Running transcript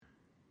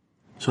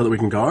so that we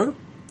can go.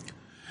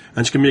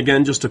 And just give me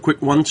again just a quick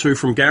 1-2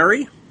 from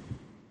Gary.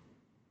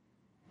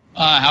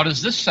 How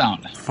does this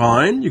sound?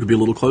 Fine. You could be a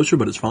little closer,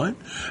 but it's fine.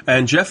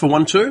 And Jeff, a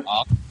 1-2. Is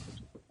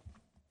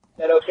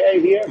that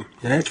okay here?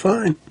 Yeah, it's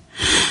fine.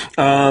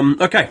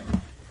 Okay.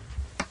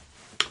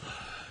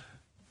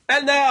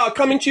 And now,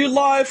 coming to you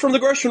live from the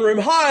Gresham Room,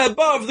 high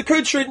above the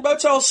Coode Street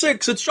Motel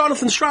 6, it's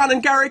Jonathan Strahan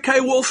and Gary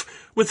K.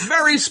 Wolfe with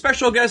very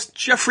special guest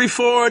Jeffrey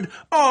Ford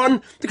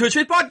on the Coode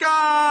Street Podcast.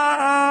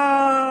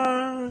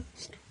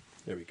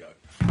 There we go.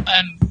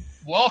 And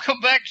welcome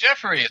back,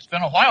 Jeffrey. It's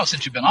been a while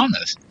since you've been on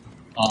this.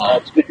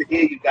 It's good to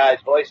hear you guys'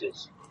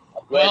 voices.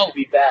 I'm glad to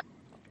be back.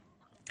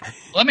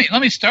 Let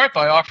me start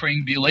by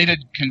offering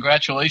belated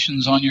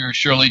congratulations on your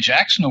Shirley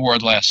Jackson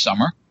Award last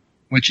summer,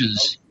 which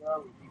is...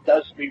 It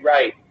does be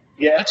right.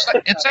 Yeah.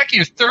 It's like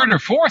your third or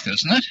fourth,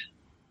 isn't it?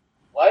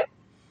 What?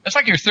 It's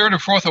like your third or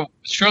fourth of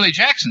Shirley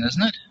Jackson,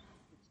 isn't it?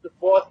 It's the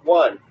fourth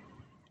one.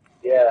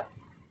 Yeah.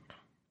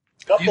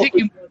 A couple of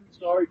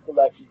story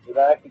collections that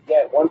I could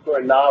get. One for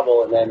a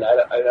novel, and then,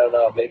 I don't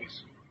know, maybe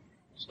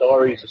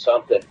stories or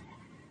something.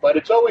 But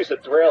it's always a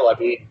thrill. I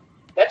mean,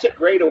 that's a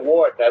great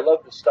award, and I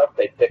love the stuff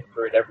they pick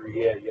for it every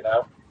year, you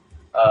know?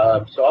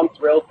 So I'm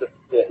thrilled to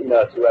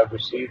have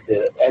received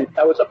it. And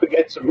I was up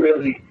against some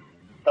really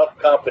tough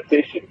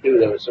competition, too.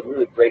 There was some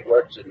really great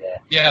works in there.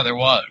 Yeah, there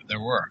were.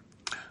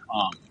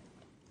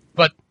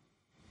 But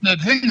the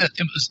thing that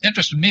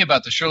interested me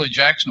about the Shirley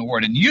Jackson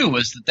Award and you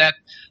is that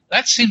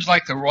seems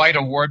like the right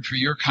award for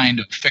your kind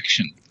of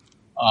fiction.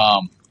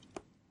 And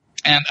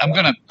I'm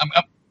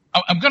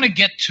gonna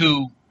get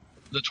to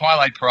the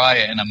Twilight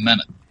Pariah in a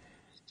minute,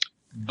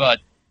 but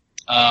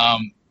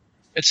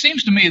it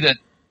seems to me that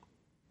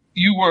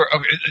you were.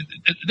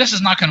 This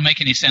is not going to make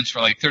any sense for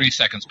like 30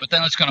 seconds, but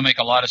then it's going to make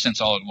a lot of sense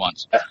all at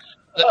once.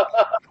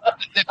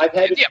 I've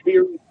had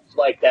experiences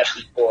like that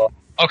before.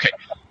 Okay.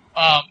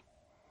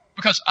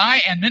 Because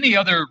I and many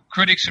other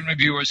critics and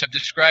reviewers have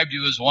described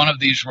you as one of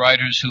these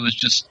writers who has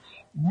just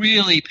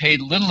really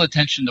paid little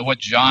attention to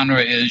what genre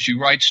is. You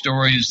write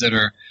stories that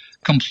are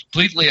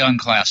completely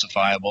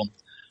unclassifiable.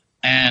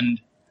 And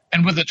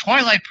with the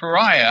Twilight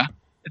Pariah,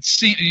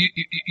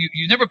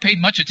 you never paid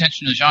much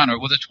attention to genre.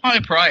 With the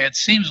Twilight Pariah, it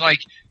seems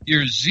like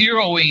you're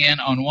zeroing in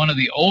on one of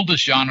the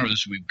oldest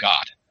genres we've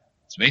got.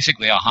 It's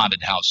basically a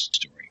haunted house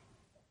story.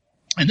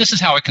 And this is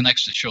how it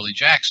connects to Shirley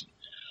Jackson.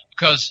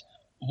 Because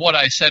what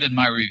I said in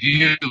my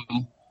review,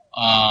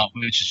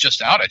 which is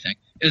just out, I think,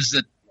 is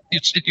that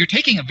you're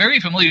taking a very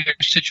familiar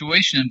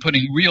situation and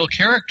putting real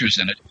characters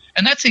in it.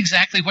 And that's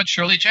exactly what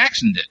Shirley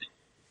Jackson did.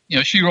 You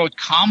know, she wrote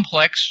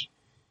complex,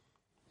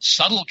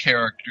 subtle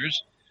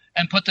characters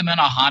and put them in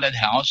a haunted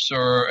house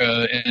or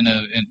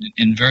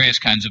in various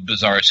kinds of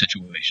bizarre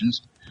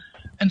situations.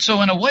 And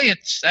so in a way,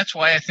 that's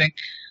why I think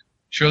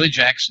Shirley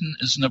Jackson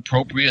is an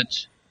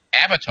appropriate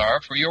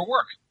avatar for your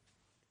work.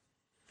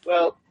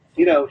 Well,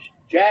 you know,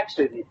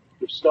 Jackson,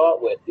 to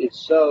start with, is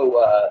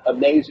so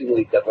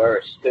amazingly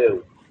diverse,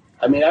 too.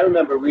 I mean, I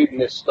remember reading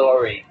this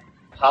story,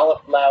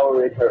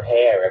 Cauliflower in Her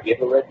Hair. Have you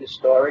ever read this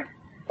story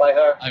by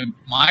her? I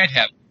might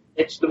have.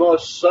 It's the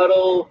most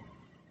subtle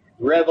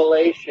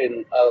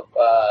revelation of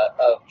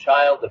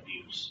child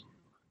abuse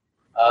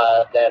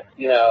that,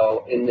 you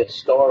know, in this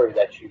story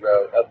that she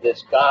wrote of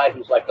this guy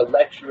who's like a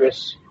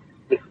lecherous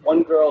with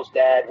one girl's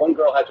dad. One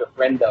girl has a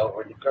friend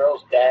over, and the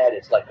girl's dad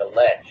is like a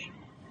lech.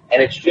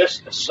 And it's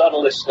just the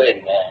subtlest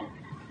thing, man.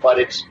 But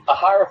it's a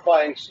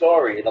horrifying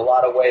story in a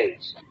lot of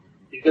ways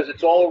because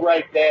it's all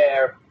right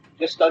there,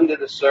 just under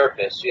the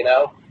surface, you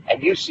know.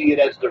 And you see it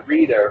as the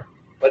reader,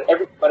 but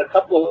a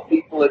couple of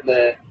people in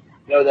the,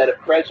 you know, that are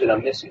present are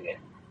missing it,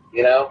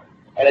 you know.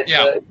 And it's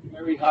a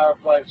very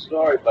horrifying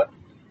story. But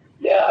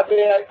yeah, I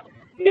mean,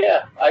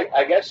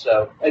 I guess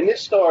so. And this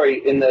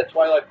story in the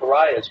Twilight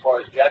Pariah, as far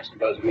as Jackson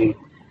goes, I mean,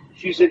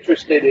 she's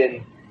interested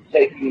in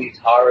taking these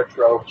horror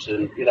tropes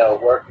and, you know,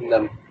 working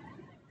them.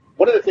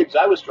 One of the things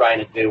I was trying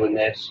to do in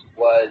this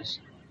was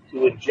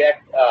to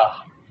inject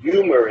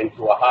humor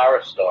into a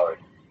horror story,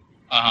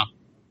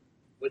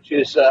 which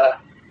is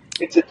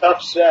it's a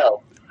tough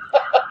sell.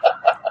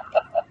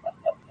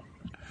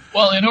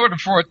 Well, in order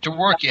for it to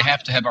work, you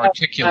have to have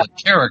articulate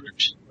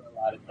characters. A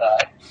lot of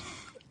times,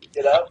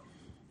 you know.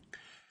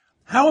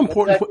 How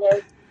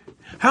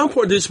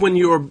important is when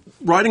you're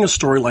writing a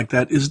story like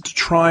that is to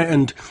try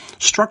and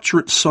structure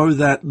it so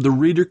that the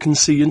reader can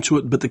see into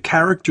it, but the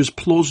characters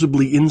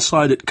plausibly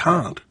inside it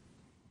can't?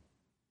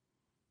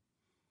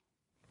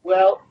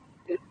 Well,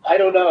 I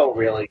don't know,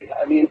 really.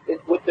 I mean,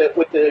 with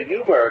the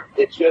humor,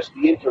 it's just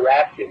the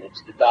interaction,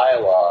 it's the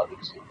dialogue,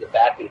 it's the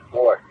back and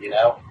forth, you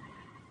know?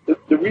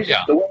 The reason,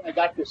 the way I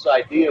got this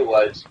idea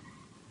was,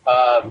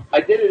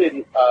 I did it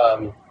in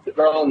The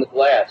Girl in the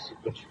Glass,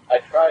 which I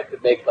tried to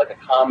make like a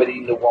comedy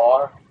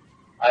noir.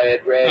 I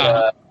had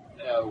read,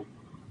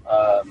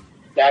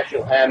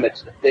 Dashiell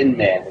Hammett's The Thin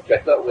Man, which I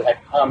thought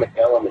had comic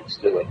elements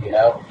to it, you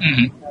know?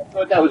 Mm-hmm. I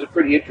thought that was a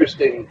pretty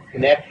interesting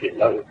connection,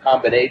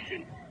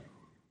 combination.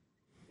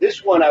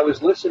 This one I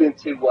was listening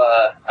to,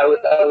 I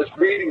was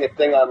reading a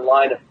thing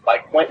online by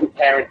Quentin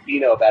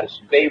Tarantino about his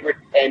favorite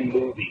 10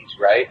 movies,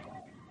 right?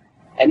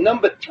 And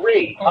number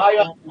 3, high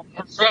up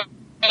was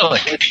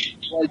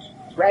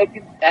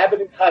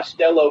Abbott and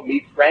Costello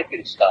meet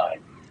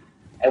Frankenstein.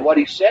 And what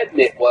he said in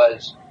it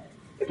was,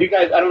 I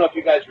don't know if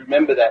you guys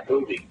remember that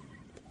movie,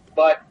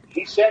 but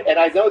he said, and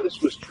I know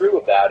this was true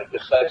about it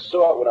because I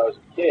saw it when I was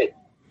a kid,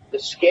 the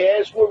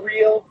scares were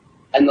real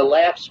and the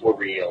laughs were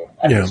real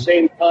at the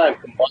same time,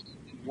 combined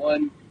in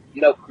one,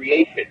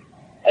 creation.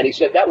 And he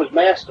said that was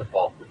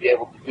masterful to be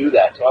able to do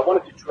that. So I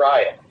wanted to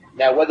try it.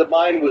 Now, whether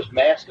mine was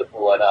masterful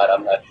or not,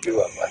 I'm not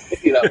sure.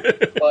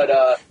 But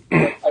I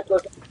thought that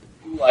was a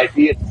cool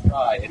idea to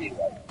try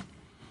anyway.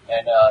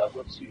 And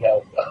we'll see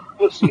how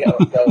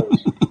it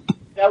goes.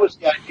 That was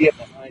the idea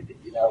behind it,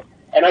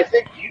 And I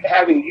think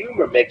having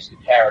humor makes the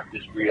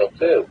characters real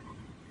too.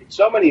 In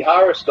so many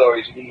horror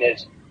stories,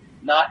 there's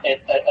not an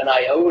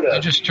iota. I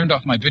just turned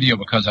off my video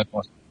because I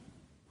lost.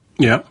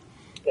 Yeah.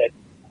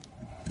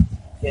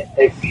 Can't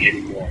take me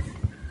anymore.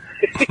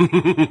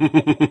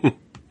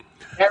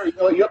 Harry,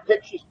 your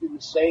picture's been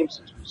the same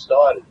since we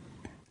started.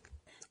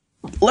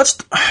 Let's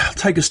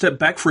take a step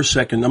back for a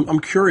second. I'm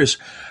curious,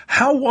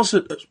 how was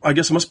it, I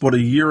guess it must have been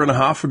a year and a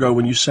half ago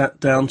when you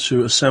sat down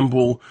to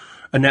assemble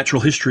A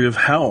Natural History of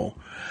Hell.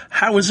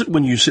 How is it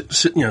when you sit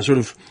sort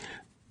of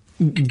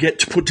get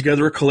to put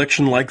together a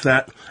collection like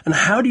that? And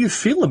how do you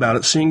feel about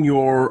it, seeing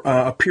your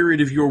a period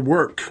of your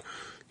work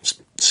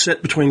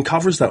set between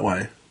covers that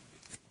way?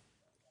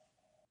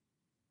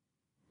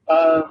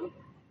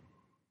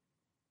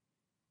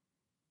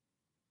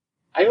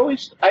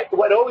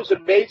 What always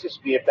amazes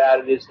me about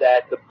it is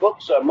that the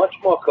books are much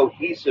more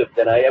cohesive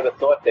than I ever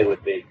thought they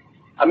would be.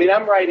 I mean,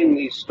 I'm writing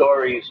these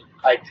stories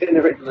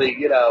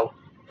itinerantly,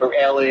 for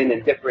Ellen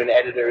and different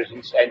editors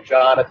and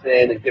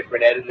Jonathan and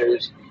different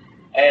editors.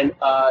 And,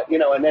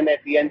 and then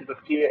at the end of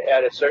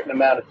at a certain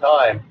amount of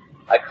time,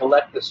 I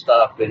collect the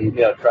stuff and,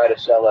 try to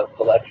sell a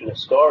collection of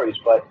stories.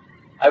 But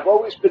I've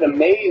always been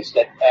amazed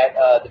at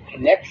the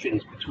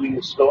connections between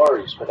the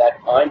stories for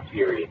that time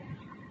period.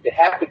 It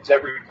happens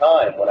every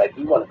time when I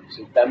do one of these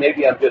things. Now,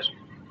 maybe I'm just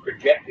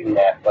projecting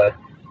that, but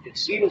it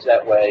seems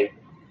that way,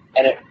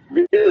 and it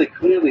really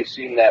clearly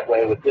seemed that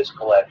way with this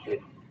collection.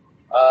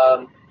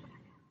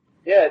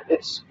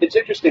 It's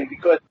interesting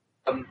because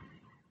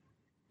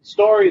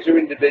stories are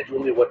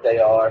individually what they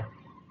are,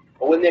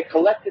 but when they're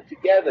collected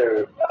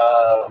together,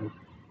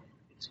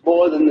 it's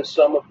more than the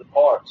sum of the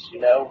parts,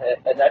 and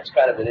that's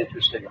kind of an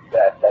interesting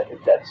effect. I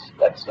think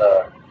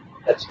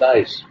that's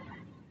nice.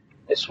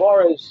 As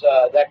far as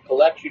that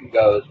collection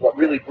goes, what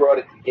really brought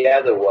it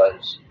together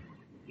was,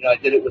 I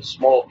did it with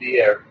Small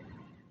Beer,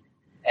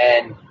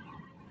 and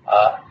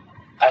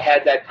I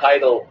had that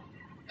title,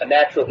 A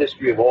Natural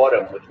History of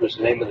Autumn, which was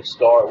the name of the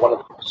story, one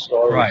of the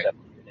stories. Right. That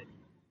we did.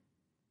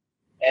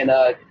 And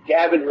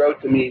Gavin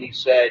wrote to me and he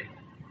said,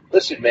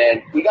 "Listen,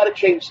 man, we got to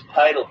change the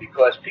title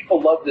because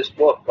people love this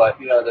book, but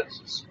the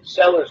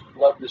sellers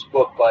love this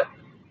book, but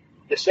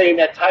they're saying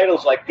that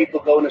title's like people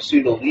going to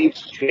see the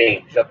leaves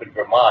change up in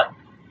Vermont."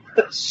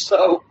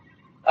 So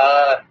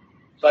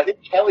I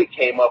think Kelly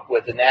came up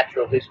with A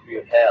Natural History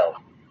of Hell.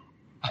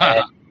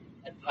 And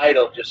the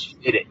title just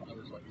fit it. I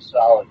was like,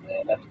 solid,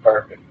 man. That's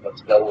perfect.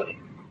 Let's go with it.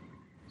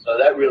 So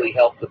that really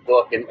helped the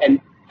book.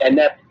 And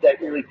that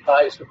really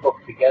ties the book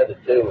together,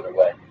 too, in a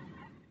way.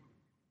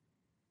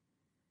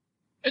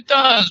 It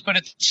does, but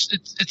it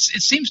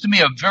seems to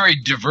me a very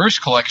diverse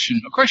collection.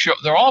 Of course,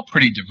 they're all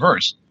pretty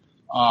diverse.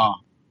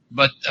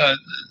 But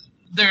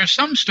there are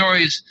some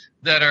stories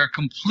that are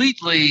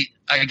completely,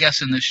 I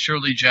guess, in the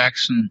Shirley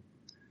Jackson,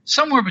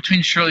 somewhere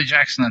between Shirley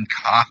Jackson and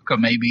Kafka,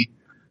 maybe.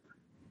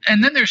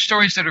 And then there's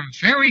stories that are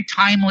very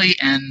timely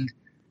and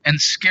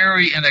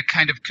scary in a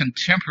kind of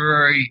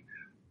contemporary,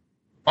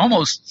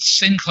 almost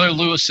Sinclair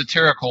Lewis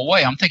satirical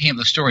way. I'm thinking of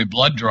the story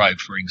Blood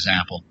Drive, for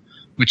example,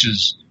 which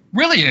is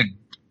really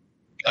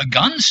a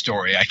gun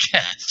story, I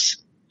guess.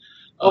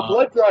 Well,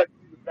 Blood Drive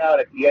was about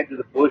at the end of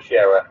the Bush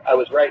era. I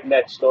was writing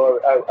that story.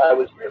 I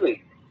was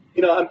really...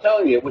 I'm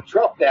telling you, with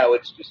Trump now,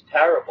 it's just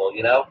terrible,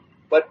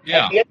 But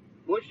at the end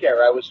of the Bush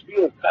era, I was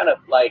feeling kind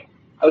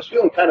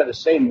of the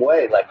same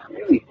way, like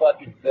really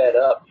fucking fed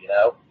up,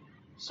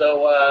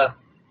 So, a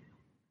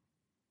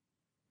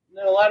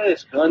lot of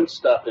this gun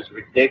stuff is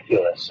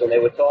ridiculous. And they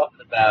were talking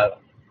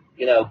about,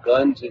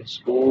 guns in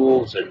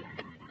schools. And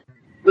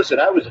listen,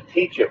 I was a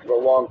teacher for a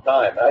long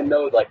time. I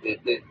know, like,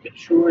 the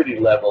maturity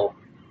level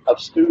of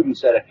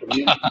students at a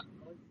community.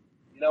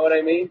 You know what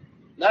I mean?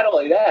 Not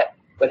only that,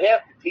 but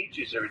half the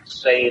teachers are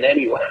insane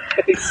anyway.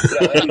 I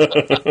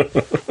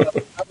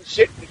was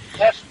sitting in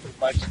class with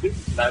my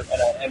students,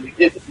 and we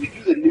do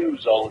the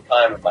news all the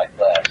time in my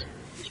class.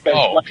 We spend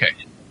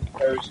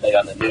Thursday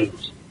on the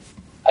news.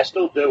 I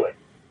still do it,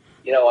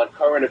 on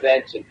current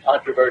events and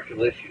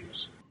controversial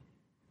issues.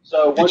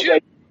 So one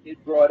day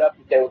it brought up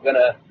that they were going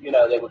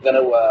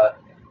to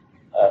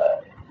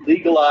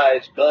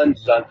legalize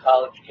guns on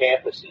college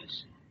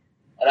campuses,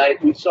 and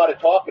we started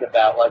talking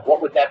about like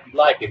what would that be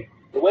like. And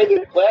the way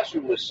the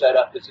classroom was set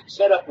up is it's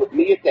set up with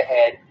me at the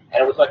head,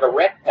 and it was like a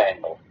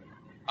rectangle.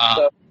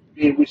 So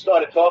we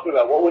started talking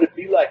about what would it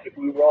be like if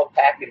we were all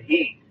packing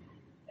heat,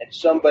 and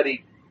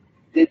somebody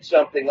did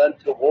something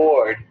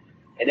untoward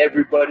and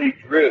everybody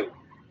drew,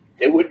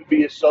 there wouldn't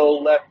be a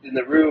soul left in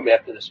the room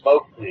after the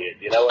smoke cleared.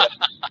 You know what I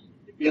mean?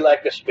 It'd be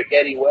like a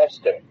spaghetti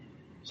western.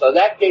 So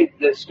that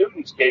the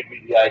students gave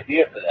me the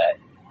idea for that.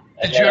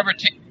 And did you ever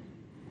teach?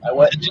 I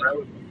went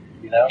through it,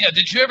 you know? Yeah,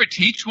 did you ever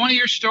teach one of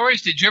your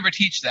stories? Did you ever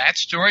teach that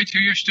story to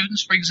your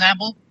students, for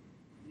example?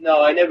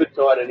 No, I never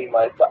taught any of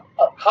my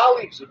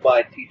colleagues of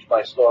mine teach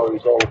my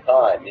stories all the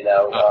time. You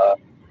know,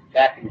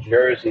 back in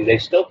Jersey, they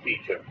still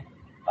teach them,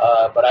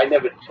 but I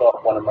never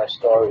taught one of my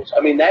stories.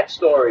 I mean, that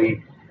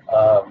story,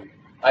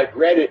 I've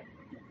read it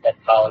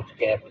at college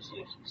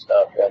campuses and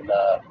stuff, and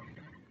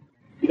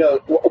you know,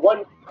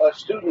 one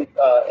student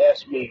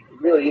asked me a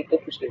really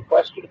interesting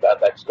question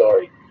about that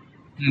story.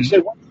 He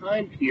said, "What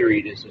time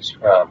period is this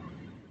from?"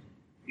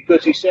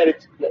 Because he said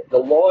it's the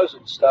laws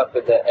and stuff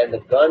and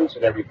the guns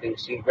and everything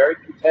seem very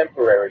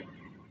contemporary,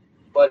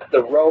 but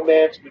the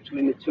romance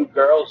between the two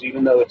girls,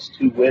 even though it's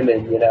two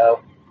women, you know,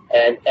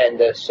 and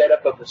the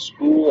setup of the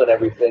school and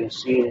everything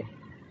seemed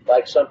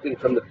like something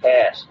from the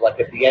past, like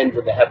at the end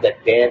when they have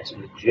that dance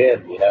in the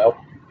gym, you know.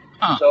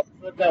 So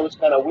I thought that was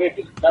kind of weird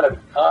because it kind of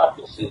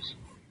encompasses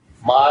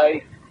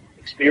my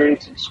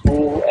experience in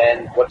school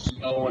and what's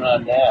going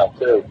on now,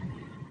 too.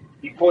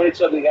 He pointed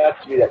something out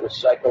to me that was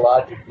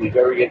psychologically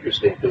very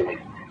interesting to me.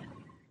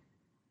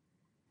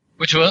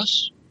 Which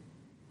was?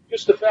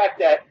 Just the fact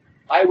that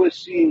I was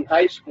seeing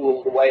high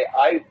school the way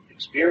I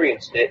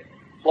experienced it,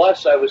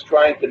 plus I was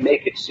trying to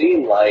make it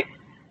seem like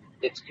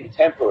it's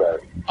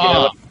contemporary. You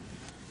know?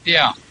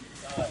 Yeah.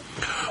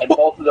 And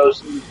both of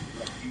those things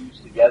are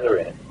fused together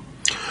in it.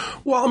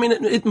 Well, I mean,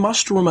 it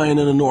must remain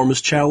an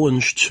enormous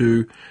challenge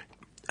to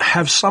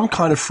have some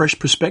kind of fresh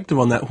perspective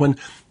on that when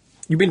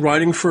you've been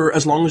writing for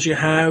as long as you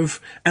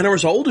have and are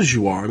as old as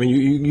you are. I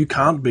mean, you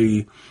can't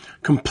be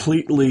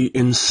completely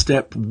in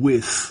step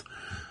with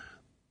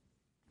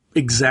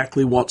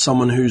exactly what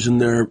someone who's in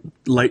their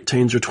late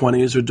teens or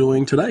 20s are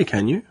doing today,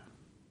 can you?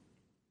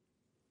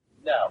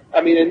 No.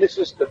 I mean, and this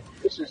is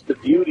the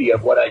beauty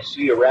of what I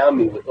see around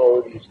me with all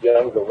of these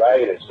younger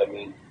writers. I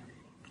mean,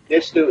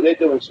 they're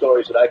doing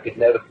stories that I could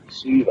never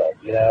conceive of,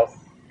 you know?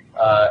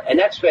 And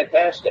that's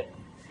fantastic.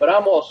 But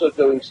I'm also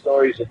doing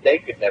stories that they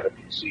could never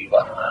conceive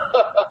of.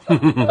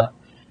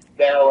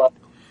 Now,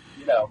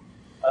 you know,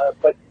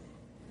 but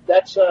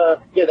that's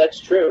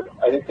true.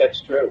 I think that's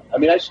true. I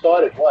mean, I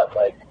started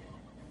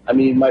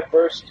my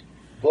first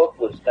book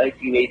was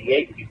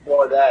 1988.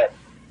 Before that,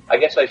 I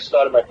guess I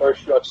started my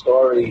first short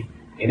story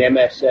in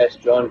MSS.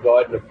 John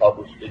Gardner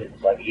published it. It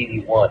was like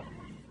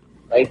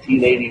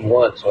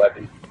 1981. So I've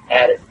been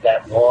at it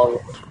that long.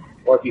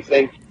 Or if you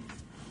think,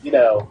 you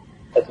know,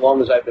 as long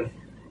as I've been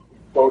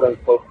quote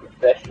unquote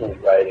professionally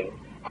writing,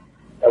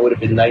 that would have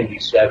been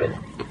 97.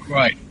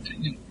 Right.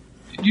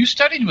 You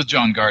studied with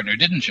John Gardner,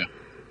 didn't you?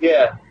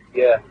 Yeah.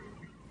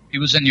 He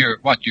was in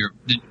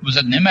was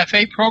it an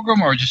MFA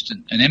program or just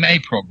an MA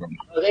program?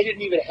 No, they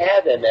didn't even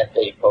have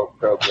MFA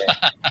program.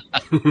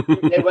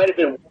 They might have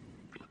been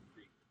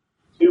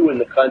two in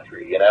the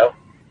country, you know.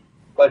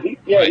 But he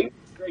was a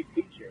great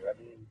teacher. I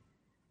mean,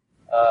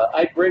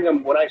 I bring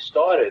him, when I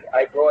started,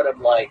 I brought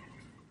him like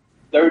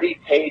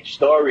 30-page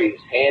stories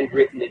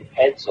handwritten in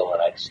pencil,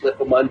 and I'd slip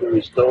them under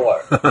his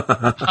door.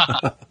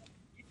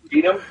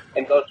 Read them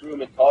and go through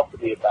them and talk to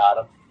me about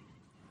them.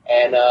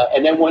 And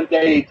then one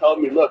day he told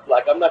me, "Look,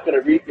 like I'm not going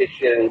to read this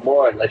shit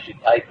anymore unless you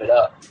type it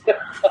up."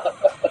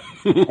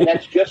 And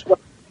that's just what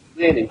she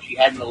did, and she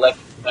had an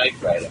electric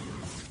typewriter.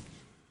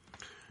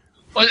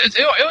 Well, it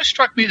always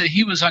struck me that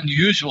he was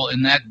unusual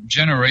in that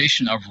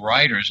generation of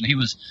writers, and he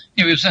was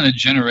in a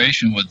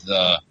generation with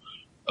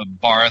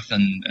Barth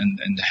and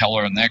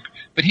Heller and that,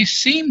 but he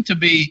seemed to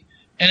be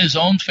in his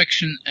own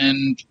fiction,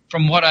 and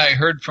from what I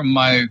heard from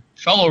my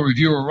fellow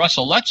reviewer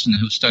Russell Lutzen,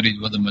 who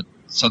studied with him at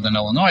Southern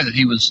Illinois, that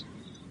he was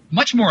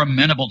much more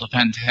amenable to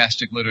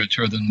fantastic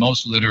literature than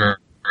most literary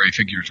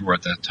figures were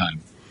at that time.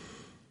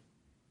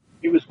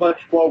 He was much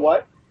more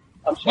what?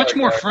 I'm sorry.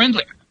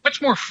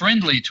 Much more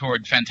friendly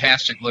toward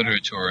fantastic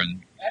literature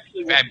and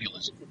actually,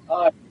 fabulous.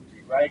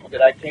 Right,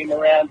 that I came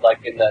around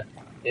like in the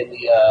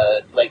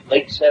like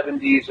late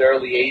 70s,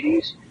 early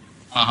 80s.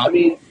 I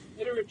mean,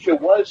 literature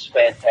was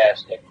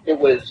fantastic. It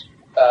was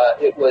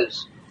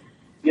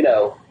you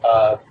know,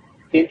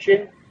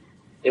 Pynchon.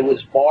 It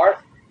was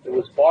Barth. It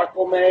was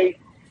Barthelme.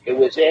 It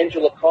was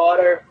Angela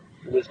Carter.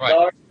 It was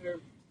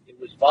Gardner. It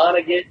was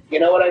Vonnegut. You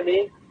know what I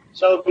mean?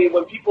 So I mean,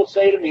 when people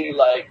say to me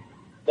like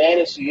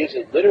fantasy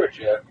isn't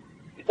literature,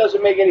 it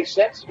doesn't make any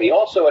sense to me.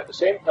 Also, at the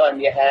same time,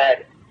 you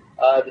had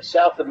the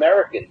South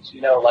Americans.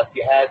 You know, like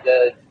you had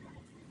the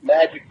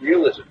magic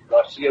realism,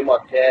 Garcia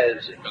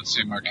Marquez, yeah.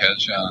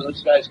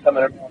 Those guys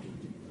coming around. I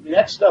mean,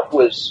 that stuff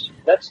was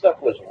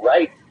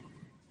right.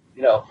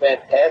 You know,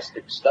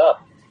 fantastic stuff.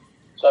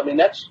 So I mean,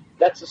 that's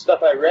the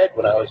stuff I read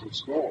when I was in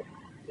school.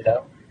 You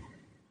know.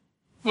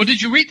 Well,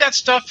 did you read that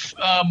stuff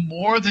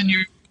more than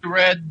you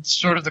read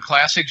sort of the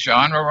classic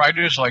genre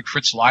writers like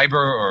Fritz Leiber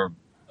or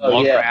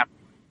Lovecraft?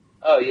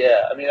 Oh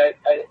yeah. I mean, I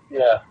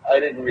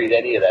didn't read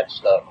any of that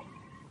stuff.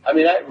 I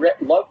mean, I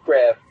read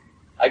Lovecraft.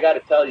 I got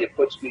to tell you, it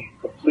puts me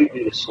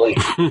completely to sleep.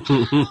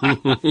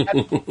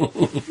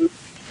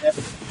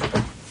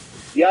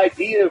 The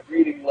idea of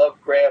reading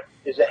Lovecraft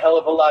is a hell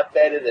of a lot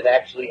better than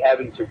actually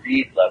having to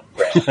read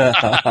Lovecraft.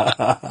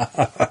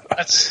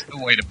 That's the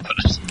way to put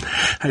it.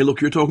 Hey, look,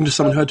 you're talking to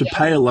someone who had to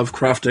pay a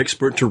Lovecraft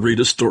expert to read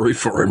a story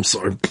for him,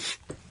 so...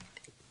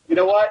 You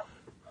know what?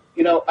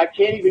 I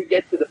can't even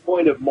get to the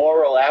point of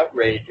moral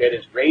outrage at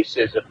his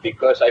racism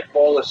because I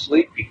fall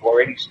asleep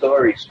before any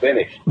story's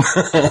finished.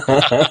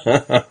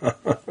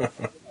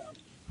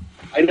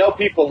 I know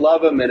people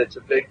love him and it's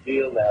a big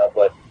deal now,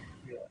 but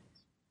it's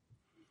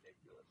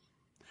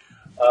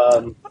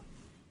ridiculous.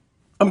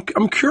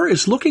 I'm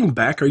curious, looking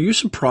back, are you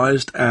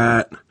surprised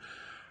at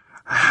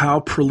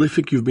how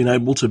prolific you've been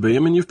able to be? I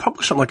mean, you've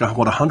published something like,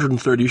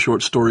 130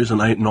 short stories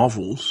and 8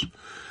 novels.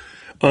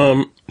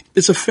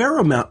 It's a fair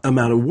amount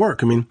of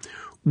work. I mean,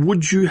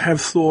 would you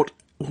have thought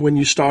when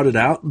you started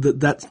out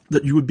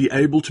that you would be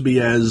able to be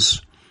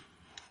as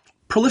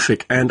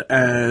prolific and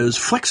as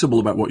flexible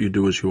about what you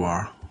do as you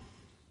are?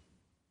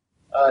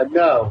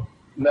 No.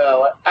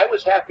 I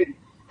was happy.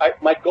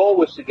 My goal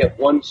was to get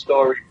one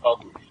story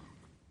published.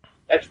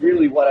 That's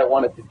really what I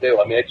wanted to do.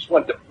 I mean, I just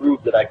wanted to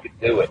prove that I could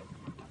do it.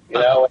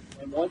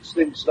 And once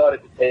things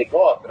started to take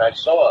off and I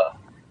saw,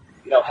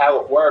 how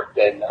it worked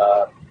and,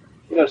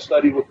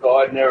 studied with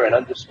Gardner and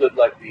understood,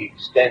 the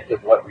extent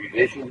of what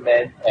revision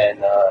meant.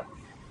 And,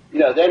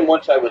 then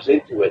once I was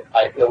into it,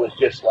 it was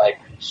just,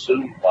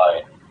 consumed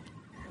by it.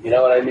 You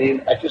know what I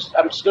mean?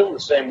 I'm still the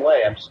same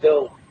way. I'm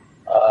still,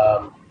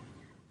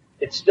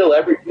 it's still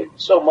everything.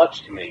 It's so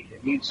much to me.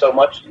 It means so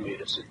much to me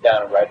to sit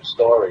down and write a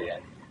story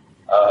and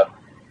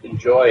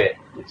enjoy it.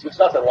 It's just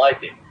nothing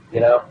like it,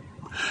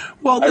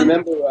 Well, then, I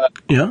remember...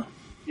 yeah?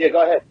 Yeah,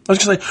 go ahead. I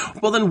was going to say,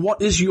 well, then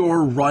what is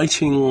your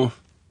writing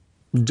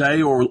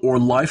day or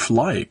life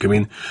like? I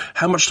mean,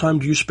 how much time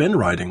do you spend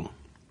writing?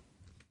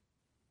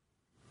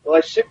 Well,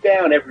 I sit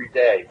down every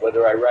day,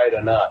 whether I write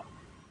or not,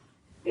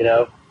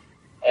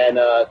 And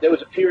there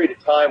was a period of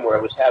time where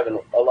I was having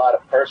a lot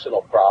of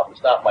personal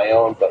problems, not my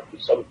own, but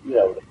some,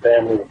 the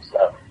family and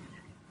stuff.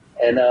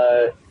 And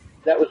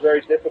that was very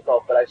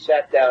difficult, but I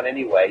sat down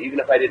anyway. Even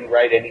if I didn't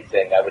write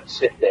anything, I would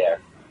sit there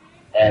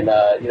and,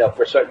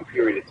 for a certain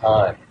period of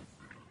time.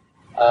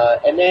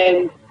 And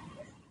then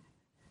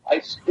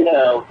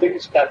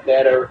things got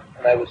better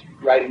and I was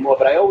writing more,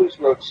 but I always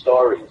wrote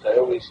stories. I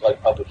always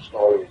published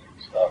stories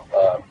and stuff.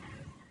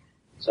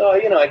 So,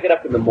 I get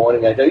up in the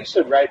morning. I used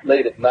to write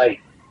late at night,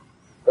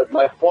 but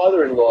my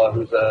father-in-law,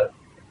 who's a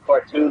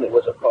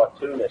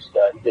cartoonist,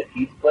 he did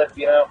Heathcliff,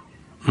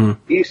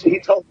 He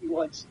told me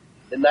once,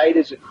 the night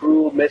is a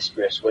cruel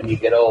mistress when you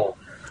get old.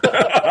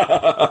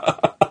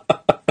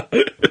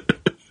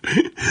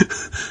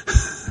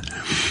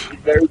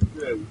 Very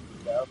true,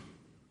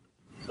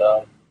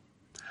 So,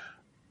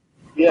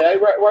 yeah, I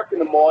work in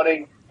the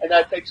morning, and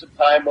I take some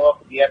time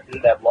off in the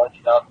afternoon, have lunch,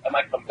 I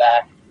might come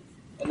back,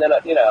 and then,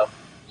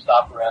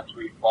 stop around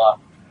 3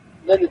 o'clock.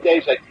 And then the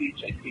days I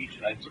teach, and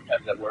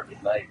sometimes I work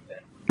at night.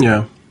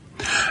 Yeah.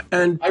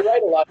 And I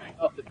write a lot of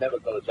stuff that never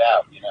goes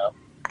out,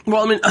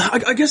 Well, I mean,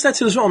 I guess that's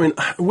it as well. I mean,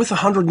 with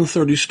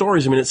 130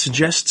 stories, it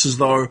suggests as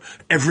though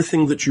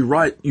everything that you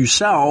write, you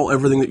sell,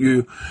 everything that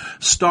you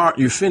start,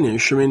 you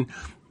finish. I mean,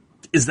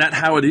 is that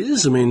how it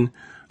is? I mean,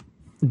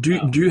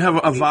 do you have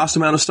a vast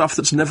amount of stuff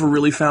that's never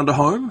really found a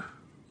home?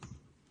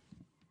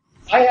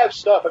 I have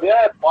stuff. I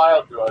have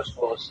file drawers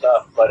full of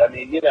stuff, but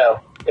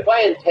if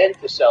I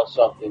intend to sell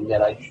something,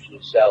 then I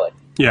usually sell it.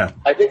 Yeah.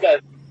 I think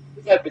I've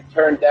been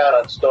turned down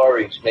on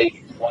stories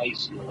maybe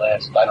twice in the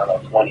last,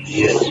 20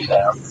 years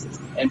now.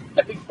 And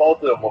I think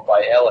both of them were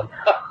by Ellen.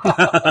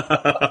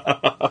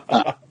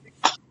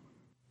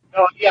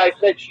 I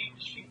said she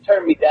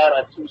turned me down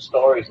on 2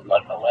 stories in the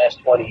last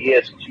 20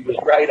 years, and she was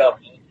right up.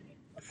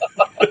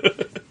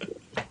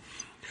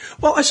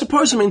 Well, I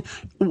suppose,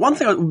 one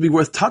thing that would be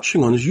worth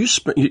touching on is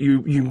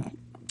you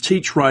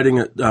teach writing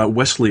at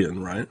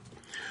Wesleyan, right?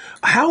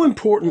 How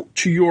important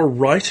to your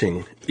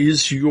writing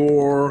is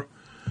your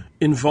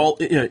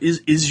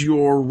is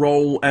your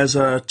role as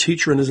a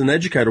teacher and as an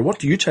educator? What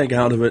do you take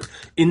out of it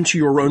into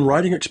your own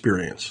writing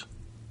experience?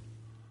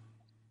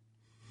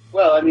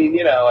 Well,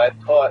 I've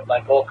taught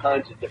all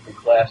kinds of different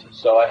classes.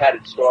 So I had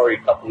a story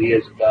a couple of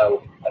years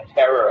ago, a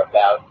terror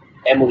about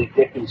Emily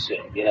Dickinson,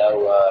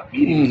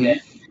 meeting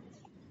death.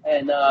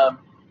 And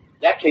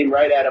that came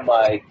right out of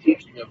my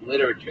teaching of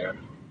literature.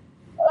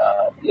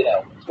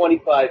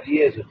 25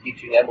 years of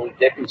teaching Emily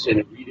Dickinson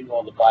and reading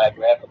all the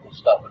biographical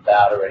stuff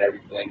about her and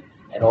everything,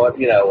 and all,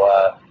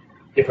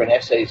 different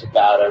essays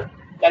about her.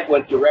 That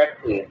went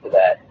directly into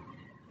that.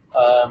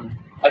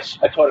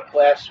 I taught a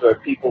class for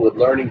people with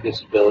learning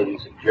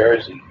disabilities in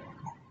Jersey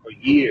for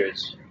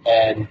years,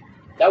 and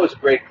that was a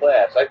great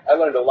class. I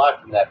learned a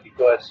lot from that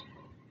because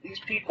these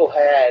people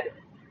had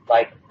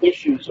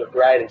issues of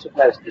writing,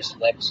 sometimes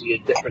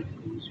dyslexia, different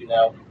things,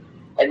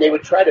 and they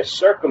would try to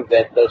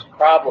circumvent those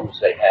problems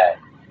they had.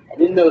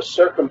 And in those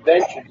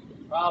circumventions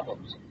of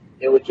problems,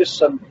 there were just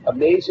some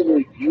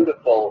amazingly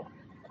beautiful,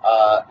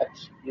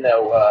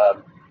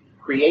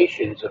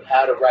 creations of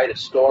how to write a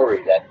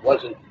story that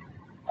wasn't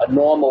a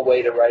normal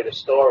way to write a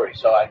story.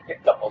 So I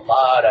picked up a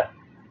lot of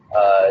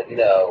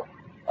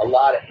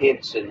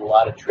hints and a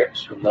lot of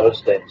tricks from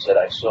those things that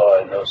I saw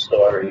in those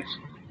stories.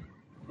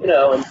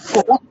 And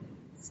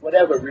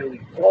whatever, really,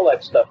 all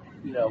that stuff,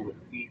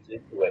 feeds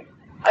into it.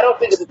 I don't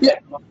think of it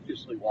that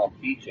consciously while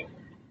I'm teaching.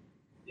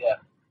 Yeah.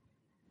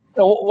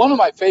 One of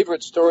my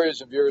favorite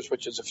stories of yours,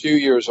 which is a few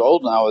years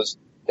old now,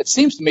 it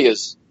seems to me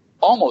is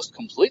almost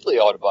completely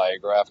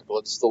autobiographical.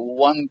 It's the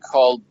one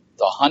called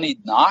The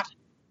Honeyed Knot.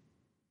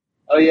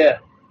 Oh, yeah.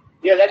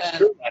 Yeah, that's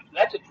true.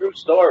 That's a true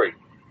story.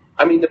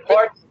 I mean, the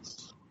parts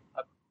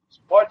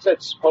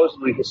that's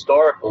supposedly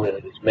historical in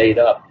it is made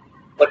up.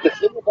 But the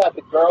thing about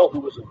the girl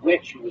who was a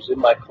witch who was in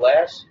my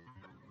class,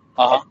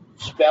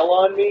 spell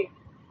on me,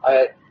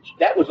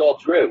 that was all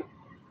true.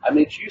 I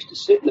mean, she used to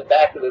sit in the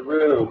back of the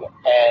room,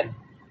 and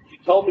she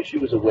told me she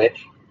was a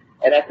witch.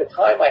 And at the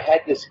time, I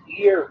had this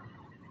ear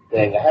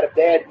thing. I had a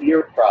bad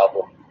ear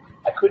problem.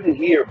 I couldn't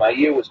hear. My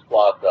ear was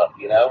clogged up,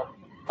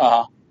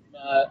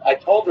 I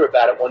told her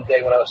about it one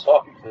day when I was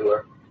talking to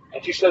her,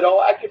 and she said, "Oh,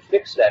 I could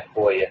fix that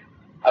for you."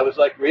 I was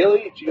like,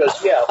 "Really?" And she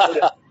goes, "Yeah,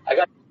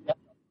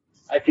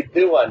 I could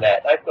do on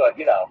that." And I thought,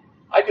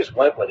 I just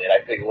went with it.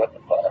 I figured, what the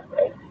fuck,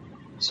 right?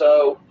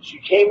 So she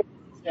came and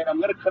said, "I'm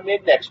going to come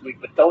in next week,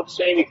 but don't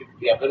say anything to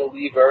me. I'm going to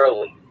leave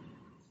early."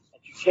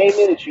 And she came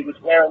in and she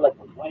was wearing like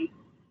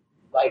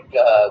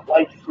a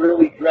white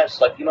frilly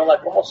dress,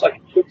 almost like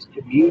a kid's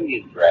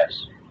communion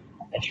dress.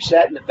 And she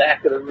sat in the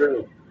back of the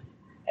room.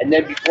 And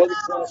then before the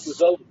class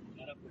was over, she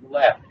got up and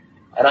left.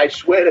 And I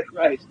swear to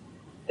Christ,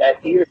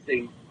 that ear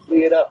thing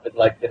cleared up in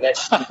like the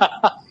next 2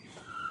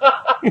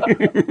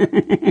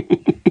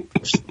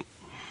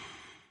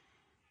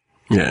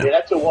 Yeah,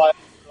 that's a wild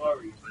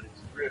story, but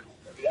it's true.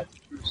 I mean, that's a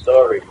true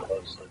story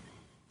mostly.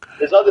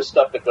 There's other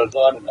stuff that goes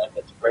on in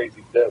that's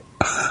crazy too.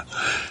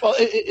 Well,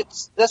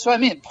 that's what I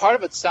mean. Part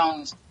of it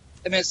sounds,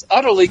 it's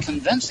utterly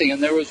convincing.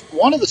 And there was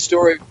one of the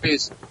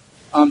stories,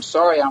 I'm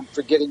sorry, I'm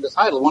forgetting the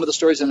title. One of the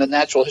stories in the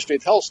Natural History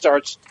of Hell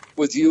starts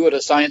with you at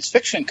a science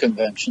fiction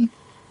convention.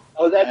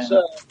 Oh, that's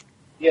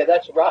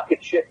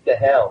Rocket Ship to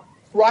Hell.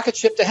 Rocket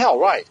Ship to Hell,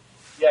 right.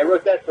 Yeah, I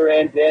wrote that for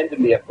Ann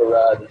Vandermeer for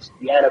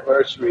the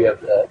anniversary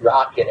of the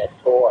rocket at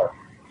Thor.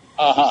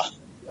 Uh-huh.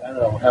 I don't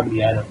know how many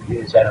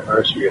years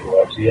anniversary it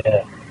was,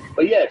 yeah.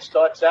 But yeah, it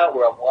starts out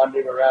where I'm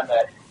wandering around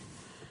that.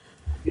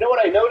 You know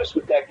what I noticed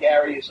with that,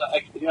 Gary, is,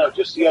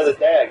 just the other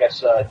day, I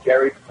guess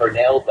Jerry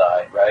Purnell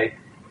died, right?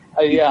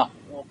 Yeah.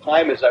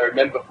 Time as I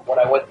remember when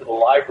I went to the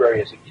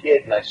library as a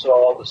kid and I saw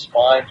all the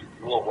spines with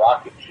the little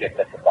rocket ship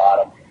at the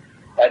bottom.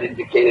 That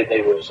indicated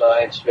they were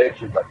science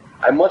fiction, but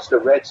I must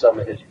have read some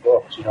of his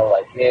books,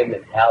 like him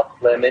and Hal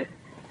Clement.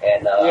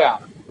 And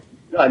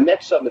I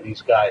met some of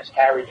these guys.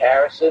 Harry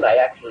Harrison I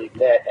actually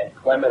met, and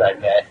Clement I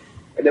met,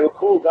 and they were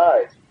cool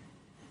guys.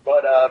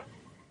 But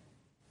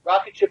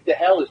Rocket Ship to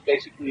Hell is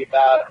basically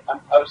about,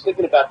 I was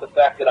thinking about the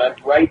fact that I'm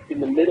right in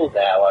the middle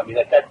now. I mean,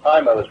 at that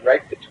time I was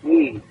right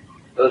between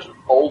those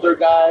older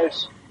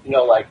guys,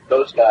 like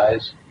those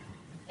guys,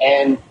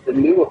 and the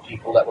newer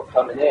people that were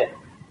coming in.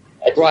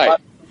 It's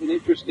an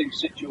interesting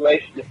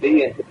situation to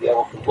be in, to be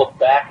able to look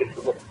back and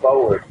to look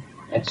forward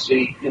and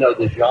see,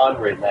 the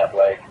genre in that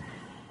way.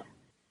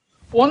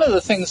 One of the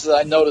things that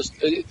I noticed,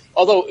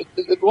 although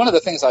one of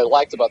the things I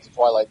liked about the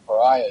Twilight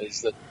Pariah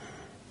is that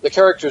the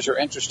characters are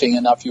interesting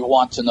enough. You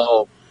want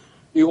to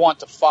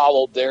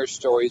follow their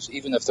stories,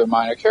 even if they're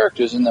minor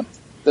characters. And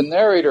the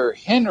narrator,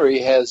 Henry,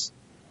 has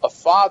a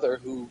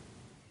father who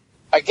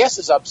I guess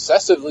is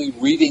obsessively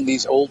reading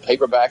these old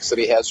paperbacks that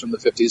he has from the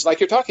 50s, like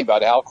you're talking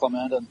about, Al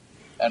Clement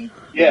and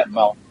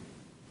well,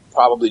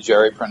 probably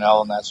Jerry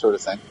Purnell and that sort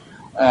of thing.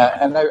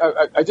 And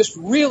I just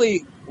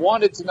really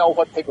wanted to know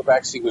what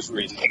paperbacks he was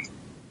reading.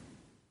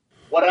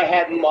 What I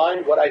had in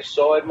mind, what I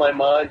saw in my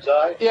mind's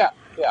eye? Yeah.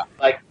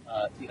 Like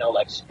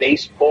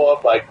Space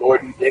Paw by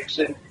Gordon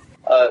Dixon,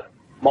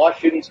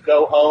 Martians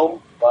Go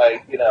Home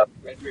by,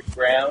 Frederick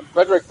Brown.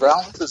 Frederick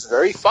Brown was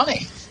very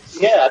funny.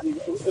 Yeah, I mean,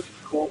 it was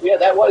cool. Yeah,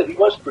 he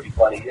was pretty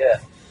funny, yeah.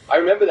 I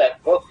remember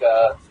that book,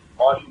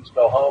 Martians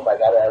Go Home, I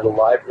got it out of the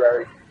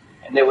library,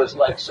 and there was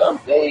like some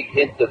vague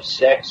hint of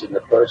sex in the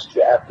first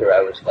chapter.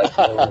 I was like,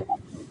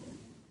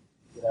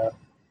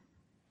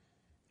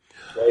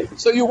 Right.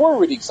 So you were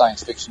reading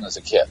science fiction as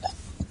a kid?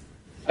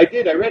 I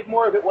did. I read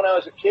more of it when I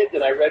was a kid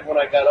than I read when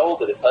I got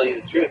older, to tell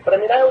you the truth. But I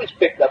mean, I always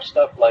picked up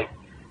stuff like,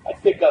 I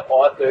picked up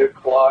Arthur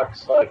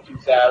Clarke's like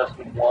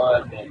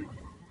 2001, and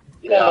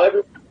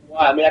every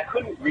while. I mean, I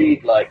couldn't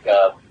read like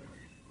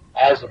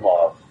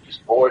Asimov;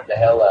 just bored the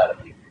hell out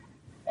of me.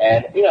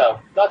 And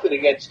nothing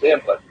against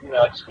him, but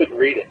I just couldn't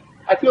read it.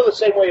 I feel the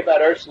same way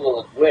about Ursula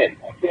Le Guin.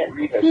 I can't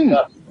read her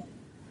stuff.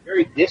 It's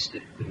very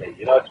distant to me.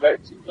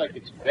 It seems like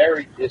it's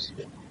very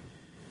distant.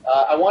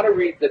 I want to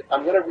read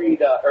I'm going to read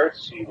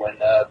Earthsea when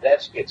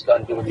Vess gets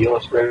done doing the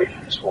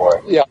illustrations for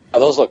it. Yeah,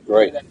 those look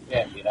great.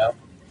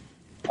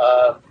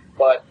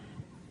 But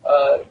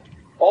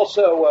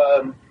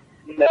also,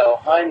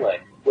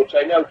 Heinlein, which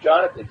I know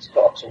Jonathan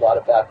talks a lot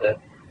about the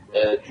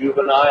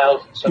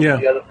juveniles and some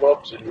of the other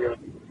books, and really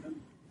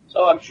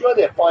So I'm sure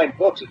they're fine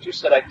books. It's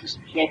just that I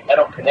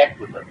don't connect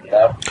with them, you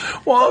know?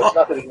 Well, so it's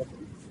nothing.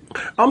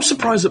 I'm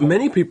surprised that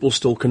many people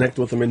still connect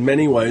with them in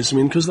many ways. I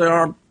mean, because they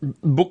are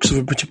books of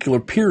a particular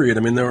period.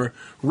 I mean, they were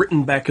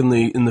written back in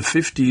the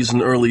 50s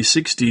and early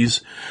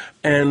 60s,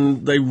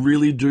 and they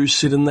really do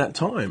sit in that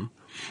time.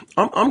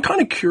 I'm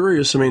kind of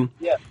curious. I mean,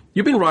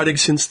 You've been writing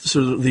since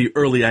sort of the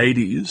early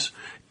 80s.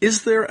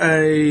 Is there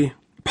a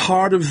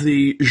part of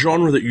the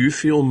genre that you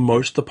feel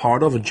most a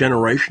part of, a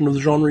generation of the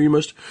genre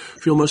you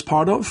feel most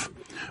part of?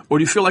 Or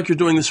do you feel like you're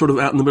doing this sort of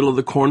out in the middle of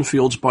the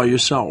cornfields by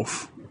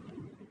yourself?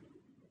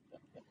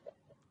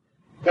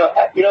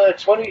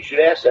 It's funny you should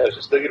ask that. I was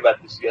just thinking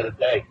about this the other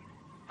day.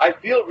 I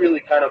feel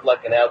really kind of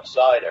like an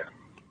outsider,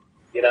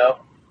 you know?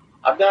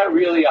 I'm not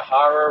really a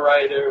horror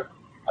writer.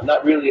 I'm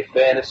not really a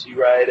fantasy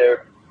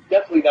writer.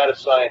 Definitely not a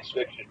science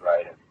fiction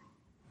writer.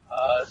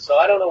 So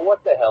I don't know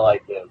what the hell I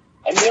do.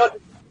 And you know,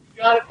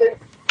 Jonathan,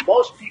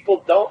 most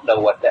people don't know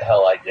what the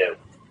hell I do.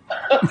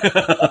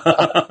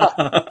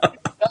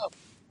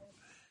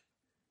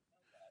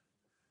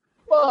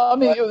 Well, I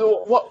mean,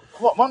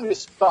 one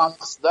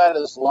response to that,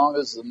 as long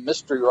as the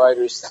mystery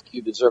writers think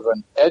you deserve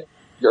an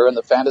Edgar and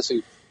the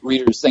fantasy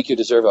readers think you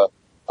deserve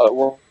a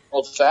World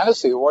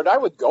Fantasy Award, I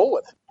would go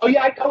with it. Oh,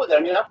 yeah, I go with it.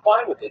 I mean, I'm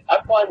fine with it.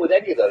 I'm fine with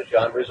any of those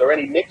genres or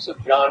any mix of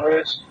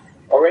genres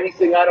or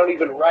anything I don't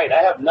even write.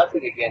 I have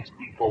nothing against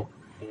people,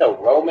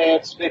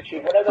 romance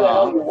fiction, whatever the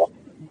hell you want.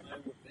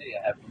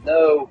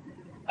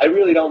 I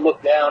really don't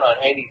look down on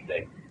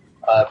anything.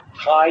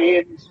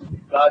 Tie-ins,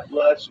 God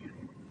bless you.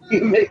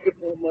 You're making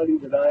more money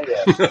than I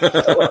am.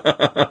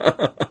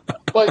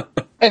 But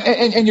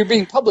and you're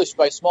being published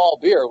by Small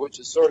Beer, which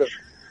is sort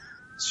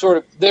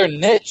of their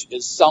niche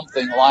is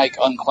something like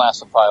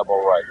unclassifiable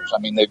writers. I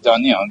mean, they've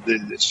done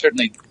they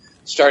certainly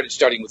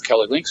starting with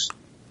Kelly Link's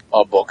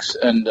books,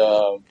 and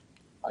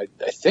I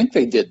think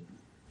they did.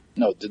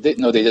 No, they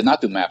did not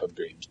do Map of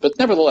Dreams, but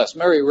nevertheless,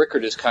 Mary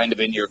Rickard is kind of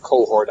in your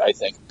cohort, I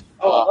think.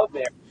 I love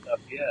Mary stuff,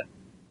 yeah,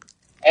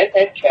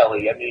 and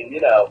Kelly. I mean,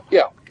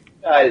 yeah.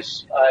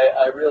 Guys,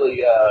 I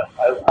really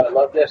I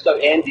love their stuff.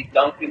 Andy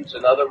Duncan's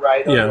another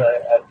writer. Yeah.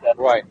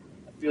 Right.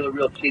 I feel a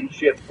real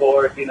kinship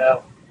for it,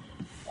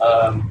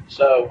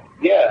 So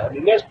yeah, I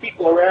mean, there's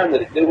people around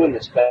that are doing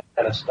this kind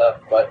of stuff,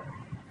 but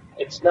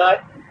it's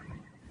not.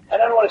 I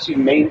don't want to say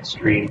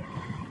mainstream.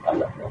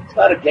 It's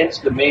not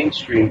against the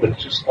mainstream, but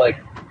it's just like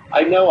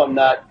I know I'm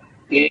not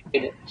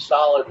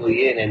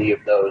solidly in any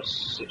of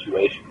those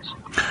situations,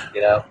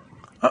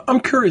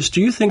 I'm curious,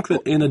 do you think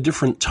that in a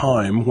different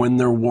time when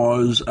there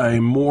was a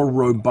more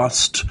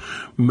robust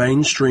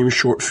mainstream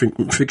short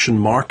fiction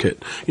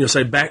market,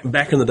 say back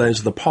in the days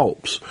of the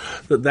pulps,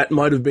 that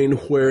might have been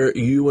where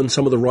you and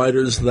some of the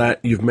writers that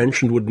you've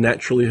mentioned would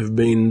naturally have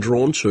been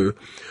drawn to?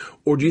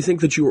 Or do you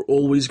think that you were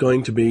always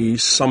going to be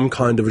some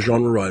kind of a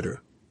genre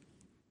writer?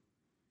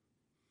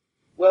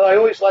 Well, I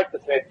always liked the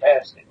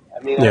fantastic.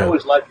 I mean, I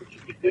always liked what you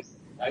could do.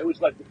 I always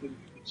liked the things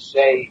you could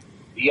say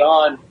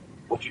beyond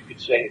what you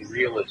could say in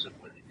realism.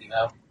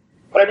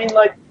 But I mean,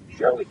 like,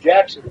 Shirley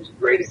Jackson is a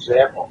great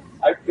example.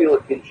 I feel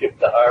a kinship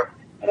to her.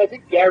 And I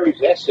think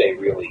Gary's essay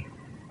really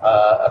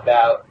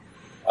about,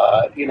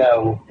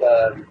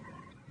 the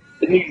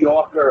New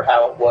Yorker,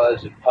 how it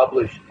was, and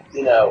published,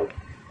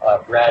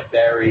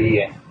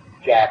 Bradbury and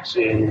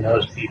Jackson and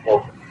those people.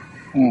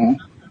 Mm-hmm.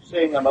 I'm not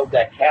saying I'm of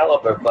that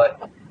caliber,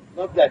 but I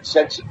love that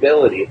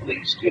sensibility at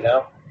least,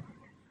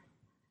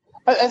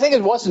 I think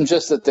it wasn't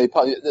just that they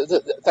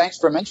thanks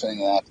for mentioning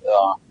that.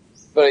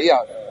 But yeah,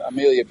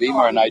 Amelia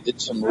Beamer and I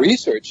did some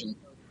research and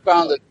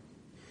found that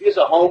there's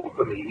a home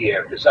for me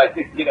here because I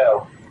think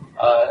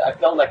I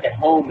felt like at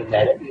home in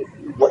that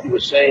what you were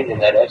saying in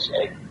that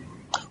essay.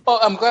 Well,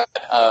 I'm glad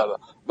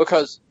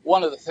because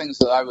one of the things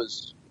that I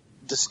was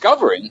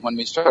discovering when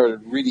we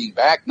started reading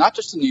back, not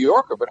just the New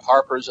Yorker, but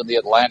Harper's and the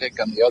Atlantic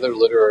and the other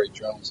literary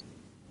journals,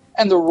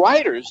 and the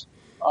writers.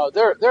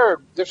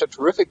 There's a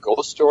terrific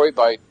ghost story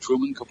by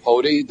Truman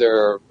Capote. There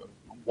are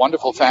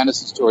wonderful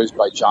fantasy stories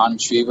by John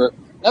Cheever.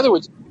 In other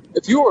words,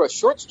 if you were a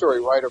short story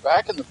writer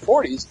back in the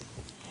 40s,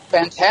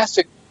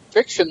 fantastic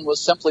fiction was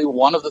simply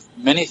one of the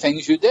many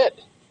things you did.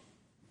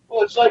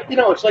 Well, it's like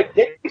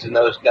Dickens and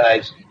those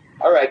guys.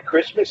 All right,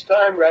 Christmas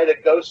time, write a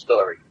ghost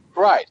story.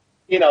 Right.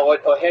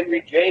 Or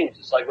Henry James,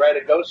 it's like write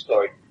a ghost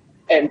story.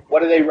 And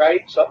what do they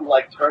write? Something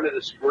like Turn of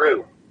the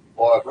Screw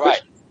or a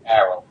Christmas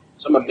Carol.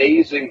 Some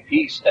amazing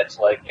piece that's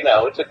like,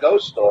 it's a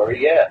ghost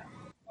story, yeah.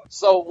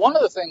 So one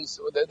of the things,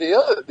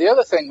 the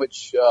other thing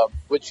which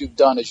you've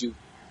done is you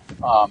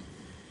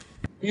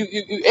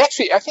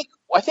actually, I think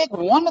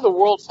one of the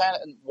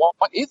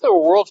either a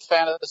World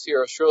Fantasy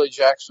or a Shirley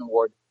Jackson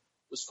Award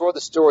was for the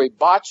story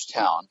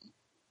Botchtown,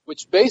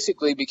 which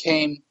basically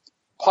became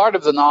part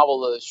of the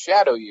novel The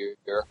Shadow Year.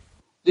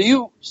 Do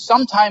you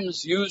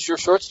sometimes use your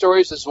short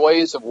stories as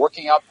ways of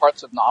working out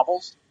parts of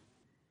novels?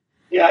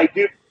 Yeah, I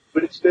do,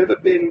 but it's never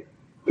been.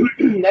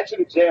 That's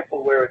an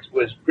example where it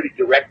was pretty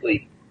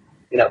directly,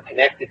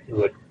 connected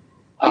to it.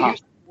 I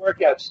used to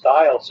work out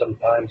style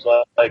sometimes,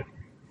 like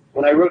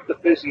when I wrote The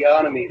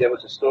Physiognomy, there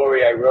was a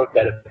story I wrote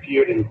that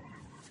appeared in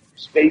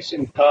Space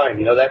and Time.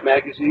 You know that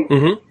magazine?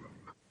 Mm-hmm.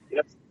 You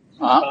know, Space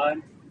and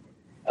Time?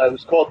 It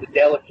was called The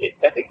Delicate.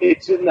 I think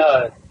it's in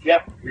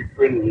Jeff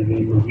reprinted it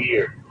in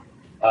Weird.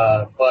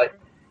 But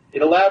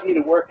it allowed me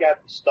to work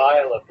out the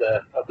style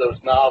of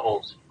those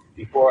novels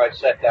before I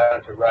sat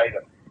down to write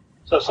them.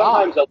 So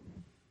sometimes I'll do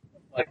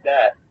like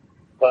that,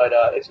 but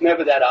it's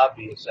never that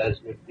obvious as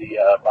with the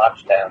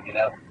Boxtown, you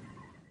know.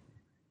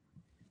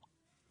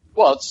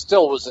 Well, it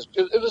still was.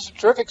 It was a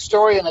terrific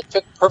story, and it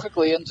fit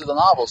perfectly into the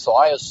novel. So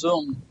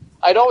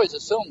I'd always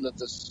assumed that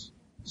this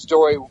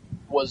story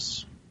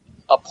was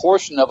a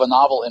portion of a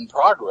novel in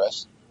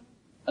progress.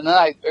 And then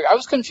I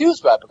was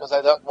confused about it because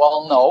I thought,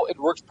 well, no, it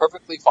works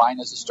perfectly fine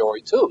as a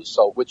story too.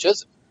 So which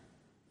is it?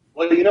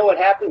 Well, you know what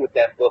happened with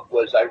that book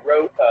was I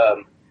wrote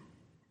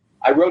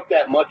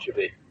that much of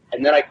it,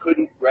 and then I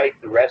couldn't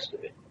write the rest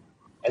of it.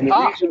 And the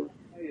reason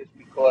why is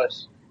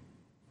because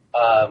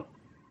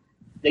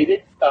they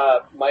did.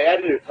 My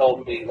editor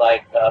told me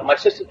my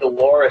sister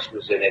Dolores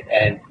was in it,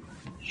 and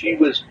she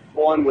was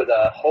born with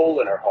a hole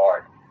in her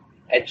heart,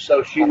 and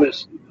so she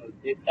was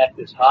at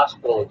this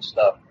hospital and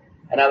stuff.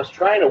 And I was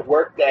trying to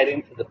work that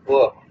into the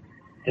book.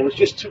 It was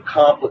just too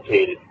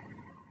complicated,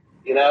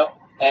 you know?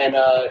 And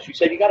she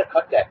said, you got to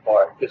cut that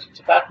part because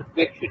it's about the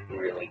fiction,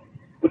 really,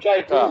 which I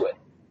agree with.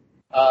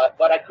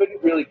 But I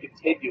couldn't really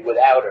continue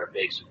without her,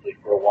 basically,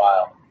 for a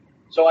while.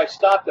 So I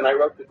stopped and I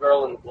wrote The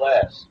Girl in the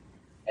Glass.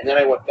 And then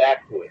I went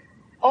back to it.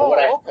 Oh, what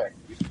I okay.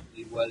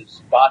 It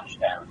was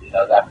Boxtown, you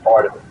know, that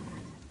part of it.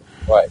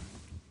 Right.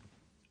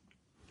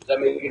 Does that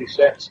make any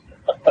sense?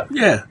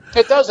 Yeah.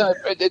 It does, and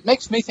it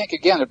makes me think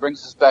again. It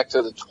brings us back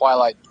to the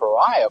Twilight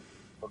Pariah,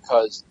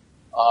 because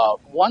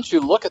once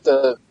you look at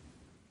the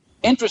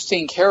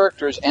interesting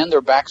characters and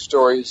their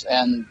backstories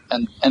and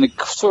a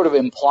sort of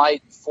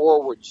implied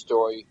forward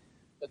story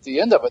at the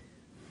end of it,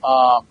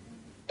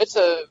 it's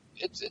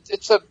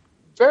a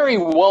very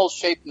well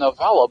shaped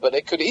novella, but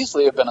it could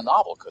easily have been a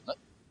novel, couldn't it?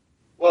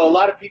 Well, a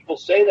lot of people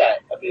say that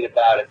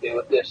about it.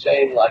 They're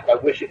saying I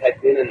wish it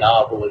had been a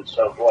novel and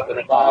so forth. And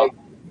a guy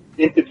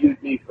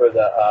interviewed me for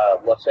the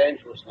Los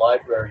Angeles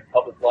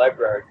Public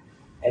Library,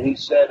 and he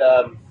said,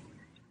 I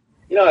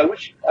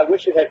wish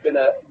it had been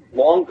a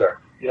longer.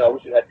 I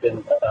wish it had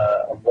been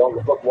a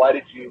longer book. Why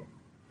did you,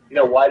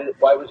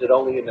 why was it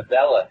only a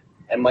novella?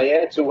 And my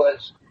answer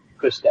was,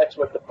 because that's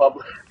what the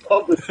publisher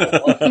wants.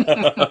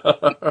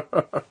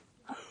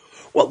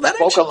 Well, that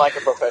spoken like a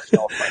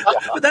professional.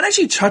 But that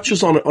actually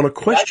touches on a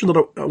question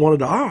that I wanted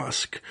to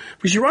ask,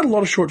 because you write a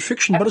lot of short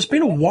fiction, but it's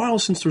been a while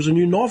since there was a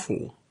new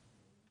novel.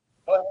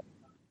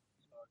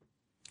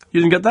 You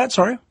didn't get that?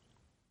 Sorry.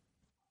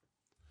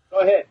 Go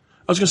ahead.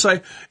 I was going to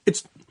say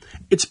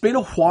it's been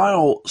a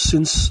while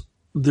since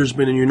there's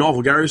been a new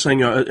novel. Gary was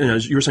saying,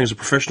 as you were saying, as a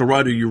professional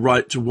writer, you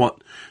write to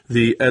what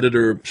the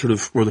editor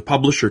or the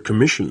publisher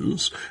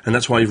commissions, and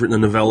that's why you've written a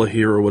novella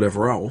here or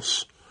whatever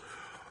else.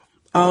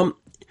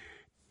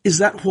 Is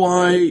that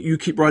why you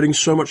keep writing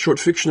so much short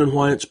fiction, and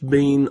why it's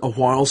been a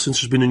while since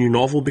there's been a new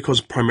novel?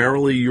 Because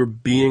primarily you're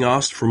being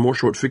asked for more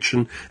short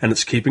fiction, and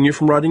it's keeping you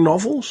from writing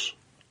novels?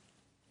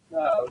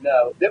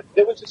 No.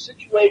 There was a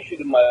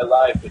situation in my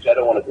life, which I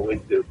don't want to go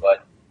into,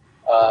 but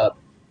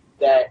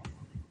that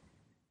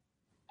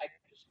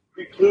just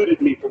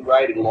precluded me from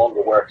writing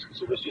longer works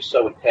because it was just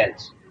so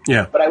intense.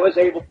 Yeah. But I was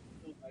able to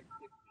write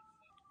fiction.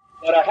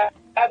 But I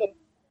have a book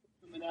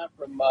coming out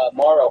from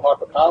Morrow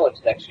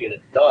HarperCollins next year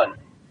that's done.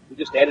 I'm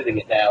just editing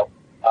it now,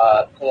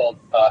 called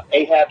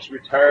Ahab's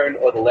Return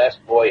or The Last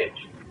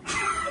Voyage.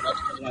 And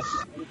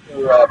that's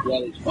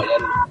my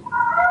editor.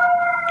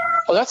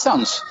 Well, that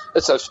sounds.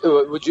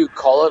 Would you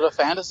call it a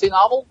fantasy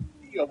novel?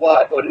 You know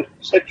what? What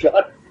is that,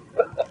 John?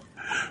 What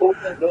was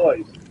that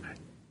noise?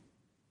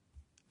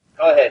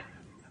 Go ahead.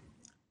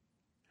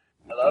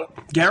 Hello?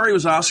 Gary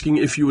was asking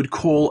if you would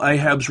call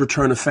Ahab's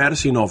Return a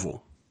fantasy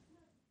novel.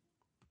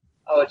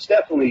 Oh, it's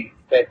definitely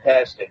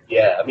fantastic,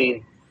 yeah. I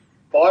mean,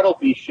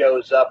 Bartleby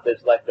shows up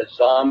as like a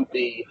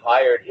zombie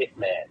hired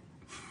hitman.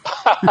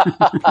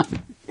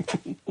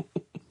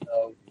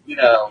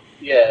 So,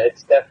 yeah,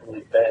 it's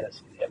definitely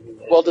fantasy. I mean,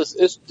 well, does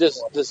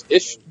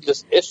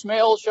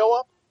Ishmael show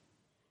up?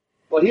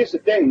 Well, here's the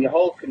thing. The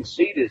whole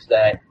conceit is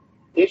that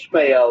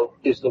Ishmael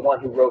is the one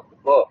who wrote the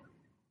book.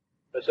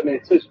 Because,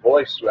 it's his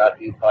voice throughout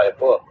the entire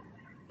book.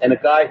 And a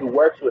guy who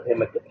works with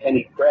him at the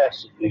Penny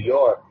Press in New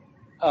York,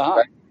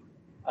 right?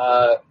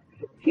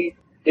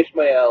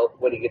 Ishmael,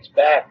 when he gets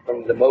back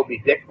from the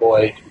Moby Dick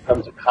voyage,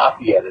 becomes a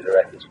copy editor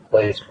at this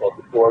place called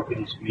the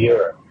Gorgon's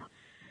Mirror.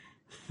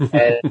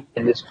 And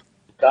this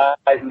guy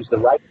who's the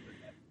writer,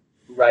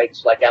 who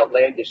writes like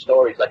outlandish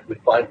stories like we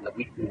find in the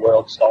Weekly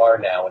World Star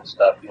now and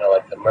stuff,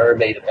 like the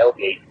Mermaid of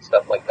Hellgate and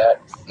stuff like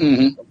that.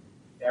 Mm-hmm.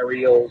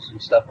 Burials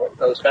and stuff like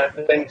those kind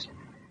of things.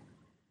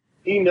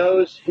 He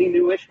knew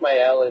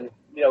Ishmael, and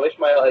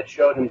Ishmael had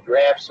showed him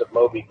drafts of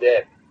Moby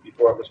Dick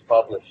before it was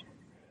published.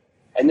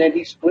 And then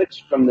he splits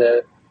from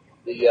the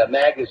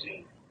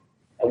magazine.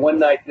 And one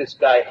night, this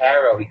guy,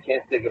 Harrow, he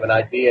can't think of an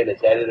idea, and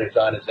his editor's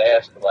on his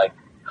ass to,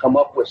 come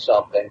up with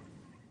something.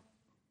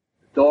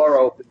 The door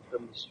opens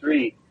from the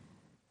street,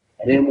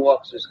 and in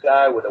walks this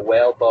guy with a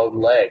whalebone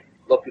leg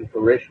looking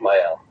for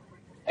Ishmael,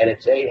 and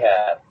it's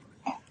Ahab.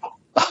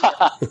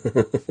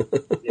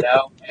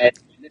 And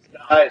this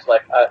guy is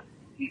like,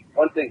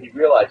 one thing he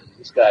realizes,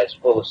 this guy is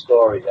full of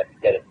stories. I can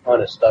get a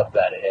ton of stuff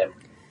out of him.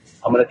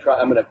 I'm going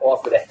to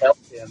offer to help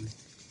him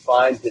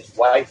find his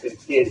wife and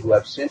kid who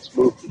have since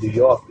moved to New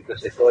York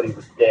because they thought he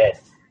was dead.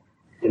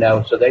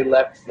 So they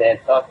left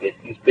Nantucket.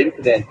 He's been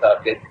to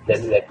Nantucket,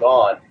 then they're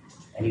gone,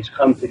 and he's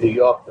come to New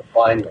York to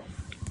find them.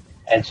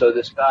 And so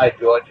this guy,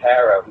 George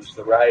Harrow, who's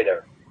the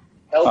writer,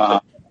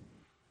 helps him.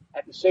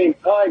 At the same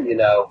time,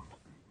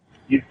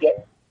 you're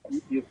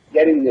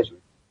getting this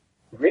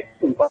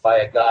written by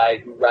a guy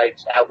who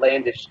writes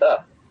outlandish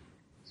stuff.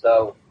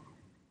 So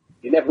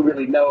you never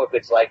really know if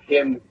it's like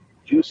him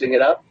juicing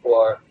it up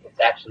or it's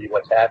actually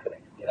what's happening,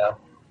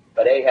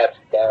 But Ahab's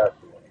a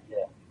character,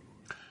 yeah.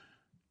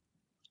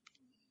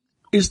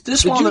 Is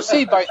this Did you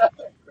see by...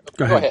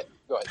 Go ahead.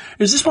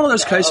 Is this one of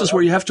those cases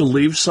where you have to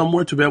leave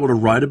somewhere to be able to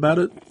write about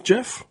it,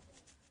 Jeff?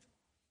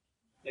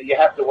 You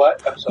have to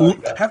what? I'm sorry.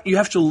 You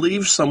have to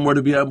leave somewhere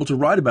to be able to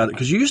write about it,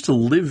 because you used to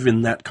live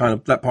in that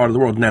part of the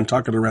world,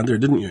 Nantucket around there,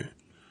 didn't you?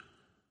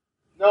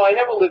 No, I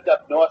never lived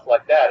up north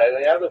like that.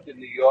 I lived in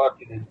New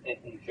York and in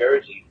New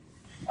Jersey.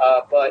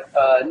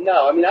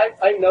 No,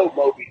 I know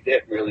Moby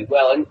Dick really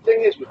well. And the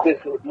thing is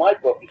with my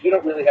book is you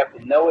don't really have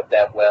to know it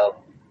that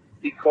well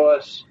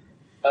because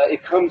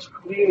it comes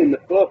clean in the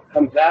book,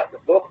 comes out in the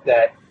book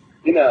that,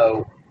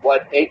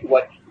 what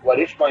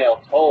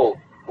Ishmael told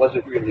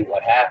wasn't really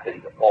what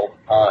happened all the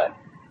time.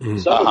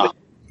 Some of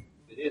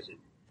it isn't,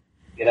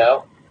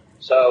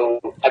 So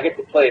I get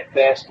to play it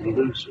fast and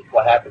loose with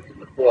what happens in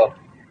the book.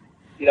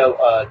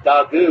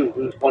 Dagu,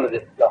 who's one of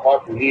the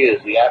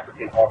harpooneers, the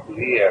African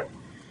harpooneer,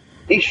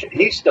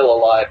 he's still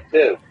alive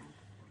too,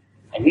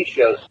 and he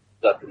shows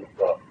up in the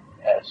book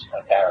as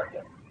a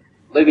character,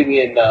 living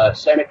in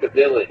Seneca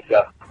Village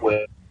up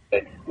with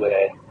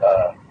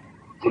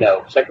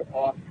Central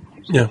Park.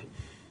 Yeah.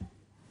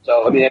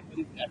 So that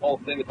whole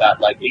thing about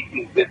like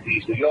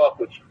 1850s New York,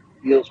 which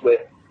deals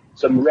with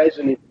some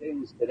resonant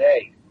things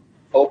today: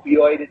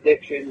 opioid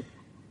addiction,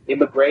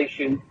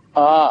 immigration,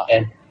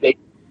 and fake.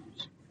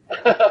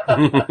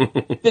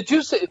 Did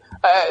you see?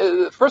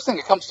 The first thing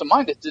that comes to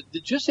mind is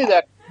did you see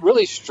that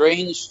really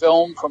strange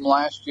film from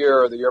last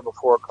year or the year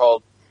before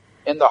called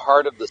 "In the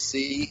Heart of the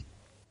Sea"?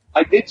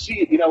 I did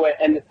see it,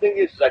 and the thing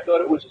is, I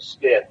thought it was a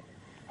stiff.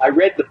 I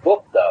read the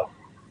book though.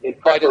 In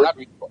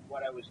preparation for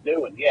what I was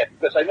doing,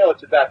 because I know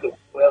it's about the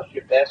whale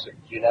ship Essex,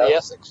 The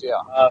Essex,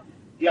 yeah.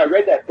 I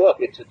read that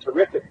book. It's a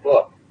terrific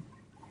book,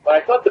 but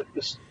I thought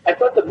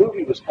the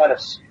movie was kind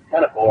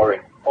of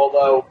boring.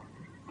 Although,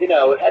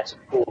 it had some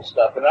cool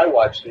stuff, and I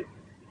watched it.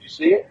 Did you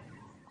see it?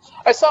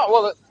 I saw it.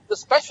 Well, the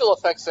special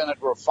effects in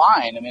it were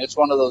fine. It's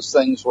one of those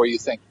things where you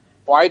think,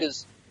 why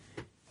does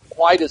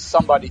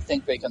somebody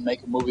think they can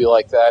make a movie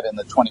like that in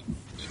the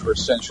 21st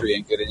century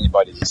and get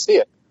anybody to see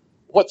it?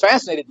 What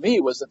fascinated me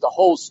was that the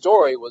whole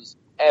story was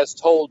as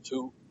told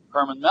to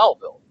Herman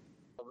Melville.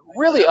 A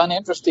really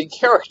uninteresting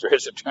character,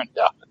 as it turned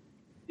out.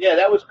 Yeah,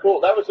 that was cool.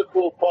 That was a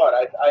cool part.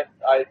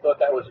 I thought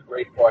that was a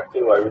great part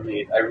too. I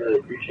really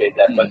appreciate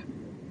that. But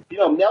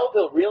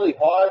Melville really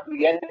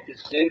hardly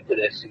enters into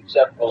this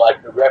except for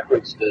like the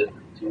reference to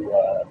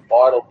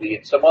Bartleby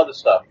and some other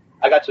stuff.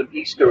 I got some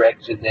Easter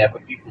eggs in there for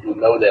people who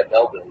know their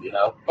Melville.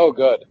 Oh,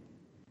 good.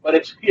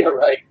 But you're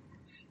right.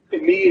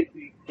 Me,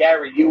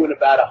 Gary, you and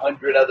about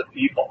 100 other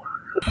people.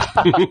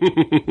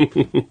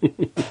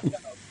 The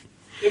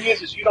thing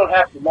is you don't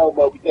have to know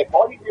Moby Dick.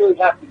 All you really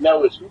have to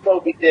know is who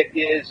Moby Dick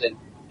is and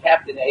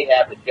Captain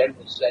Ahab, a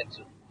general sense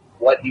of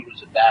what he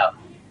was about.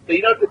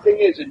 But the thing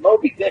is, in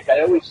Moby Dick, I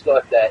always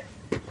thought that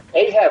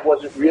Ahab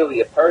wasn't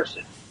really a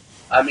person.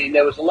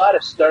 There was a lot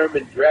of sturm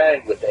and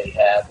drang with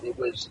Ahab. It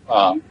was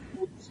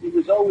he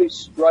was always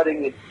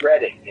strutting and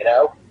fretting,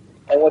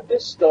 And what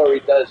this story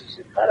does is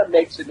it kind of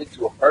makes him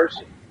into a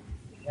person.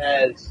 He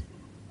has,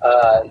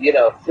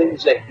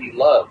 things that he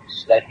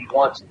loves, that he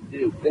wants to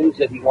do, things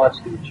that he wants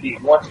to achieve.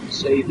 He wants to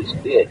save his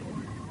kid.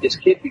 His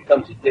kid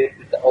becomes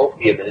addicted to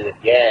opium and in a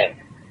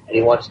gang, and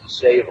he wants to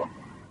save him.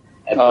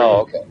 And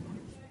okay.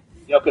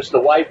 Because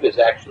the wife is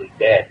actually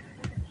dead.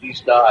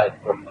 She's died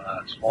from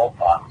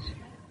smallpox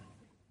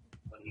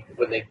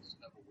when they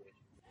discover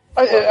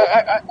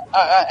it.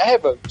 I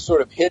have a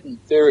sort of hidden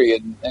theory,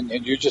 and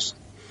you're just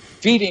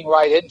feeding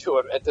right into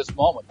it at this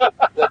moment.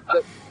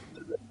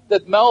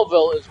 That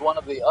Melville is one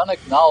of the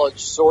unacknowledged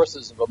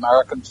sources of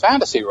American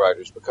fantasy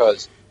writers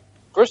because,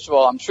 first of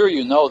all, I'm sure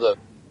you know the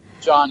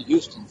John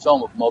Huston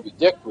film of Moby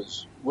Dick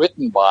was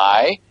written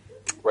by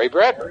Ray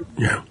Bradbury.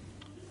 Yeah.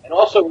 And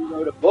also we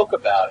wrote a book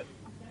about it.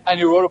 And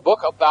you wrote a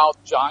book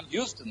about John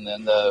Huston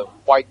and the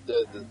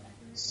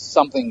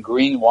something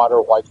green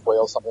water white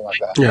whale, something like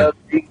that.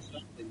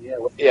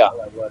 Yeah.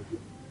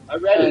 I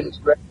read it. It's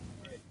great.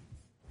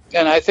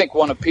 And I think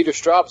one of Peter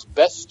Straub's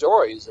best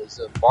stories is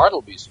a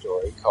Bartleby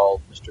story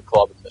called Mr.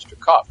 Club and Mr.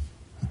 Cuff.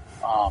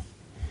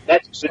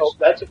 That's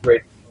a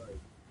great story.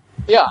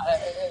 Yeah,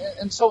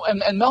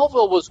 and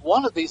Melville was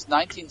one of these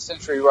 19th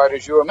century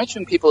writers. You were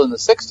mentioning people in the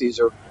 60s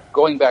or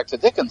going back to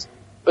Dickens,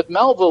 but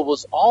Melville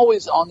was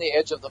always on the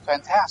edge of the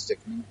fantastic.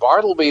 I mean,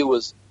 Bartleby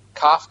was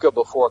Kafka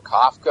before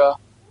Kafka.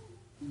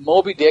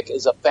 Moby Dick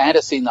is a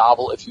fantasy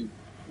novel if you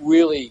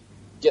really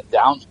get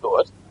down to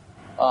it.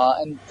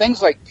 And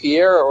things like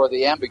Pierre or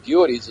The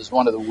Ambiguities is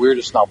one of the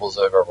weirdest novels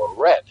I've ever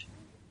read.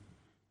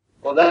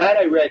 Well, that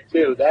I read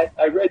too.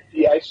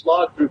 I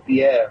slogged through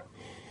Pierre,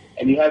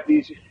 and you have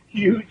these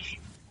huge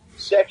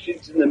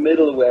sections in the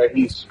middle where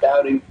he's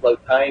spouting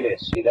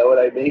Plotinus. You know what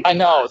I mean? I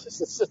know.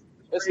 It's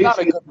not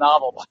a good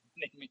novel by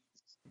any means.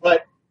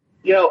 But,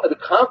 The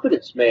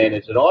Confidence Man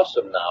is an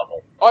awesome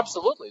novel. Oh,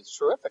 absolutely. It's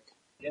terrific.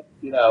 Yeah,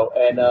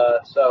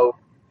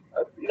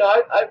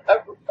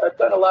 I've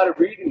done a lot of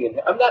reading,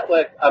 and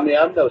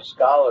I'm no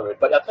scholar,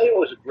 but I'll tell you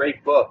what was a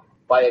great book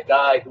by a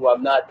guy who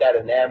I'm not that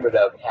enamored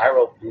of,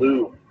 Harold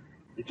Bloom.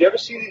 Did you ever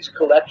see these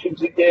collections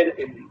he did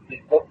in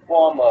the book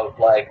form of,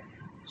 like,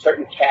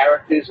 certain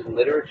characters in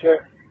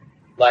literature?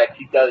 Like,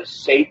 he does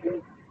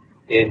Satan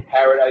in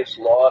Paradise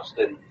Lost,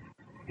 and,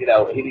 he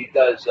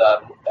does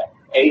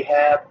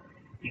Ahab.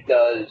 He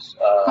does...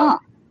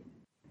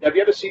 Have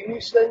you ever seen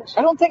these things?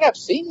 I don't think I've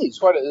seen these.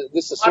 What, is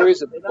this a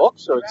series of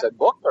books, or it's a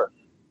book? Or?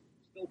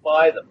 Still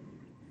buy them.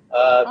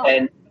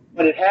 And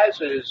what it has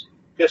is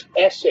just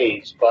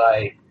essays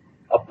by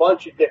a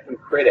bunch of different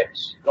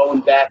critics,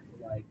 going back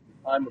to, like, the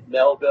time of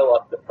Melville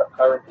up to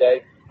current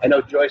day. I know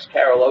Joyce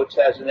Carol Oates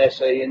has an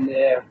essay in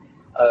there.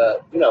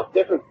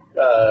 Different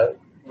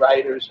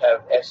writers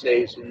have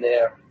essays in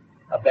there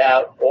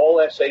all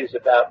essays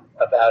about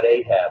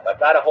Ahab. I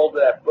got a hold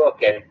of that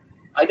book, and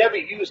I never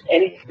used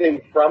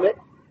anything from it,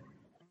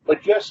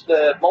 but just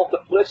the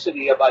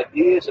multiplicity of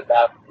ideas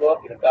about the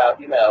book and about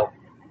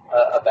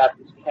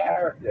this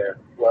character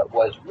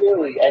was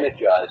really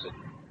energizing.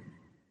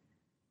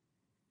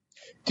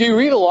 Do you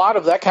read a lot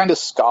of that kind of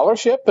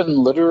scholarship and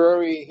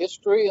literary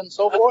history and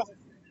so forth?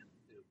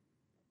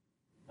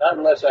 Not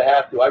unless I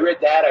have to. I read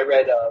that. I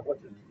read,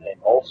 what's his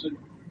name, Olson,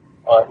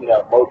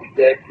 Moby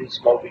Dick, his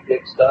Moby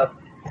Dick stuff.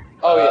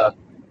 Oh, yeah.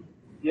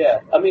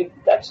 Yeah, I mean,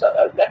 that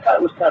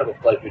was kind of a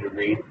pleasure to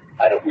read.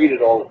 I don't read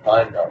it all the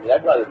time, though. I mean,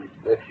 I'd rather read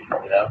fiction,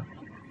 I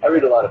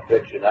read a lot of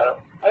fiction. I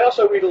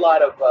also read a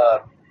lot of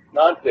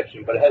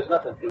nonfiction, but it has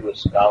nothing to do with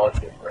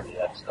scholarship or any of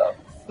that stuff.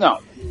 No.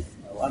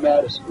 I'm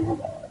out of school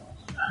now.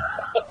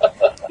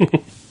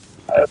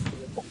 I don't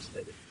feel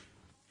interested.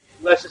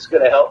 Unless it's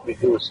going to help me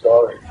do a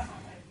story.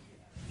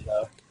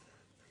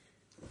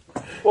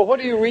 Well,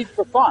 what do you read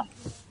for fun?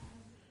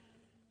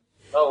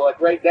 Oh,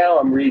 like right now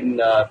I'm reading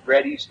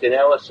Bret Easton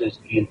Ellis's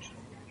The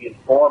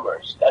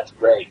Informers. That's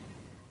great.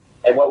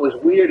 And what was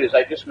weird is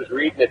I just was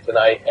reading it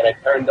tonight, and I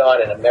turned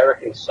on and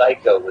American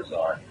Psycho was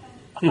on.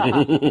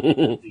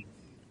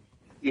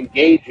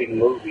 Engaging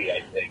movie,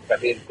 I think. I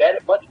mean,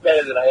 much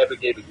better than I ever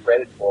gave it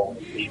credit for when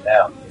it came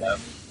out.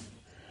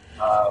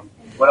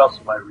 What else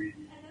am I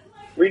reading?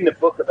 Reading a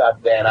book about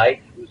Van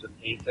Eyck, who's a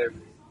painter,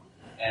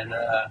 and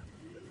a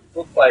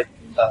book by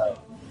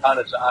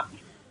Tanizaki.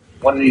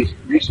 One of these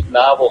recent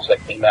novels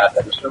that came out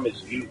that was from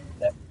his youth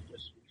that was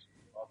just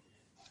recently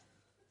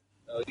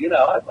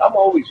published. So, I'm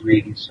always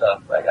reading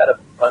stuff. I got a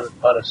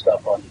ton of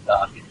stuff on the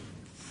docket.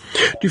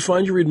 Do you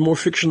find you read more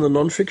fiction than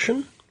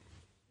nonfiction?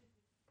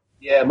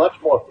 Yeah, much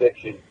more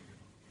fiction.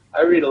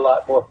 I read a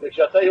lot more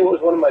fiction. I'll tell you what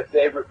was one of my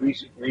favorite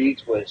recent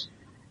reads was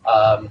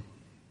Tom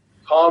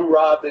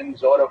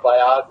Robbins'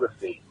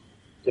 autobiography,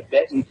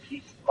 Tibetan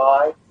Peace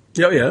Pie.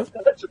 Yeah.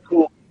 That's a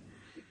cool.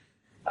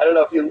 I don't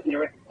know if you're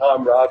into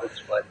Tom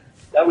Robbins, but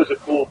that was a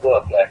cool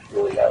book,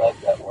 actually. I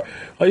like that one.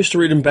 I used to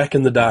read him back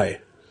in the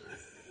day.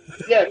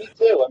 Yeah, me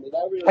too. I mean,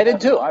 I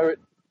did too. I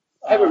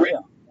haven't read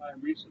him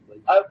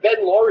recently.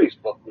 Ben Laurie's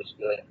book was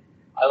good.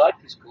 I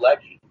liked his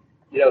collection.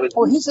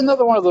 He's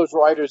another one of those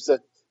writers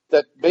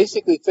that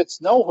basically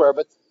fits nowhere,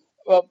 but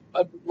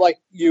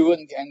like you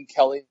and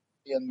Kelly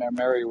and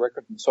Mary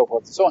Rickard and so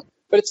forth and so on.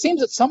 But it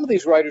seems that some of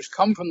these writers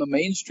come from the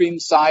mainstream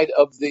side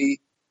of the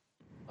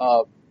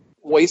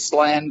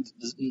wasteland,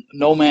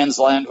 no man's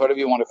land, whatever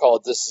you want to call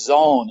it, this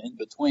zone in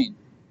between.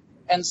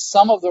 And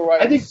some of the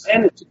writers... I think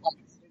Ben is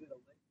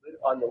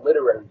on the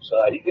literary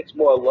side. He gets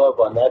more love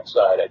on that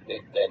side, I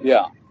think, than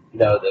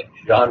the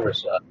genre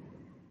side.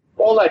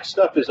 All that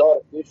stuff is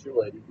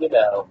artificial, and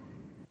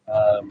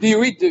Do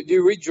you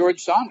read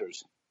George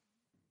Saunders?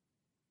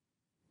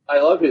 I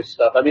love his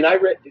stuff. I mean,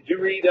 Did you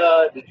read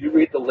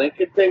the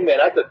Lincoln thing, man?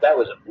 I thought that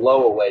was a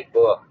blowaway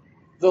book.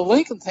 The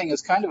Lincoln thing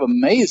is kind of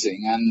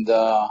amazing, and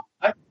I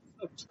thought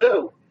so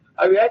too.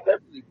 I mean, that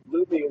really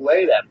blew me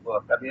away. That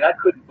book. I mean, I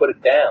couldn't put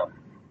it down.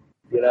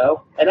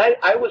 And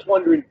I was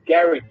wondering,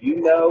 Gary,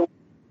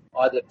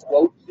 are the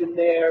quotes in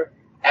there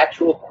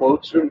actual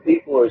quotes from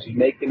people, or is he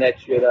making that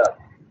shit up?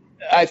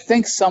 I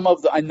think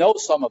I know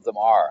some of them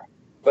are,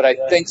 but I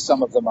think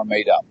some of them are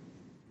made up.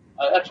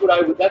 That's what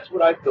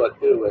I thought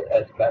too,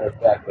 as a matter of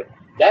fact. But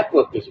that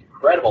book is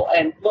incredible.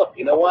 And look,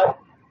 you know what?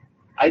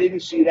 I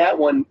didn't see that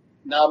one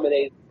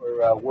nominated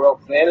for a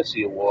World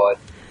Fantasy Award.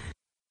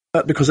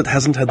 Because it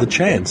hasn't had the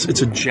chance.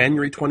 It's a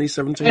January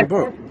 2017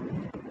 book.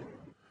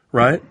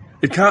 right?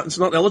 It's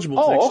not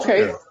eligible for next okay.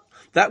 year.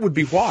 That would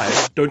be why,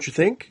 don't you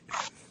think?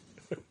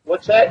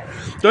 What's that?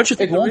 Don't you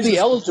think it won't be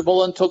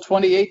eligible until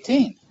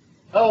 2018?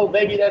 Oh,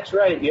 maybe that's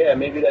right. Yeah,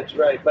 maybe that's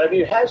right. But I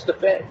mean, it has the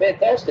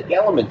fantastic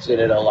elements in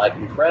it are like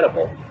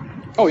incredible.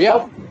 Oh,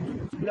 yeah.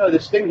 You know,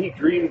 this thing he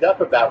dreamed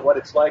up about what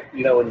it's like,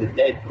 you know, in the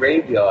dead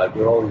graveyard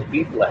where all these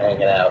people are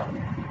hanging out.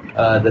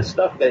 The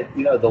stuff that,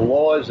 you know, the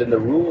laws and the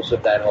rules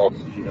of that whole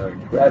scene are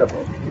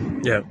incredible.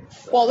 Yeah.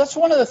 Well, that's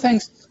one of the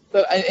things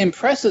that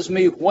impresses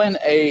me when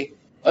a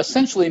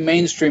essentially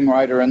mainstream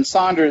writer, and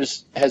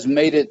Saunders has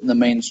made it in the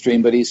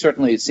mainstream, but he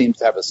certainly seems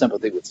to have a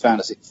sympathy with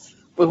fantasy.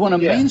 But when a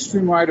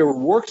mainstream writer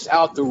works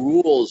out the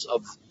rules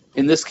of,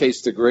 in this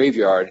case, the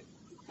graveyard,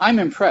 I'm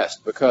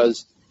impressed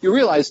because you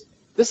realize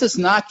this is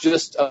not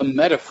just a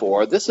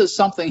metaphor. This is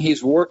something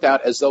he's worked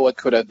out as though it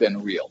could have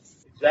been real.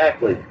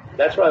 Exactly.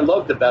 That's what I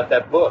loved about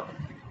that book.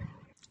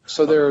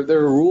 So there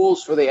are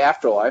rules for the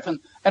afterlife.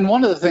 And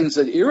one of the things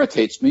that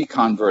irritates me,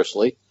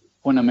 conversely,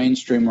 when a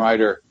mainstream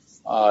writer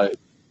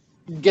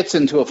gets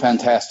into a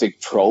fantastic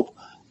trope,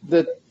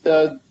 that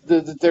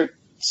there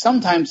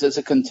sometimes there's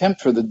a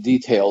contempt for the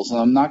details, and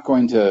I'm not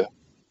going to...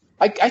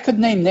 I could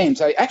name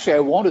names. I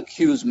won't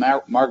accuse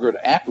Margaret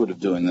Atwood of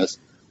doing this,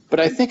 but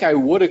I think I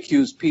would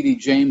accuse P.D.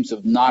 James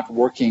of not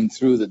working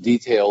through the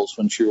details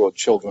when she wrote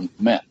Children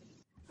of Men.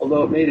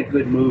 Although it made a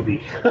good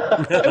movie.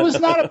 It was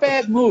not a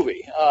bad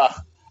movie,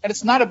 and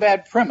it's not a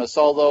bad premise,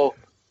 although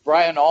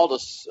Brian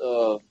Aldiss,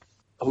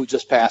 who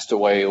just passed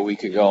away a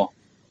week ago,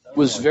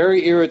 was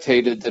very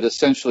irritated that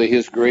essentially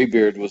his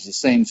Greybeard was the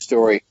same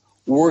story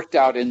worked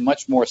out in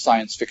much more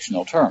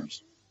science-fictional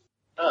terms.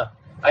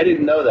 I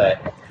didn't know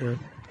that. Yeah.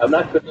 I'm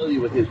not familiar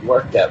with his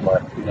work that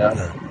much, you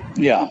know?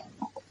 Yeah.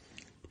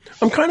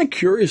 I'm kind of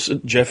curious,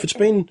 Jeff. It's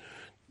been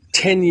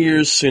 10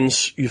 years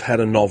since you've had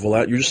a novel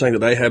out. You're just saying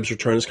that Ahab's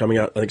Return is coming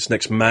out. I think it's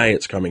next May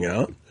it's coming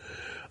out.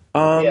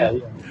 Yeah.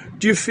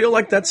 Do you feel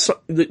like that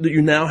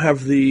you now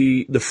have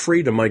the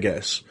freedom, I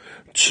guess,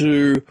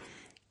 to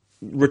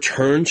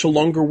return to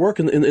longer work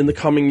in the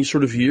coming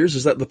sort of years?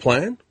 Is that the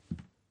plan?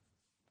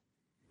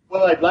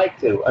 Well, I'd like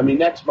to. I mean,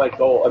 that's my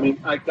goal. I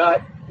mean,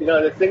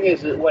 the thing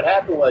is that what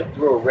happened was I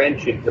threw a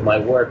wrench into my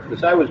work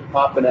because I was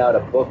popping out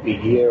a book a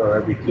year or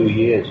every 2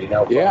 years, you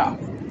know. Yeah.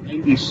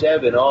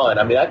 97 on.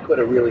 I mean, I could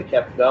have really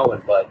kept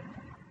going, but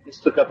this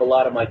took up a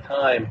lot of my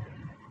time.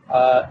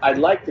 I'd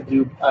like to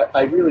do,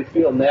 I really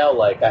feel now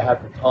like I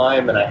have the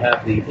time and I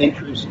have the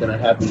interest and I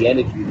have the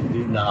energy to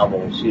do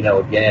novels, you know,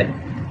 again.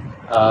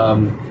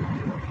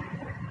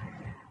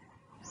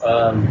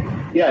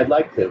 Yeah, I'd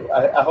like to.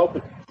 I hope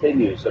it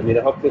continues. I mean,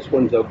 I hope this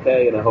one's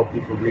okay and I hope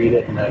people read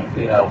it. And,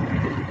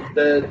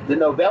 the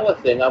novella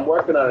thing, I'm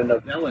working on a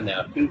novella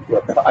now, too.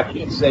 I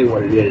can't say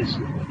what it is,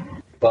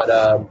 but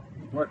I'm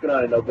working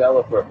on a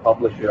novella for a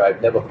publisher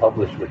I've never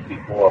published with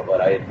before,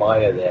 but I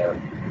admire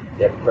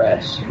their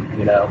press,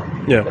 you know,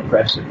 the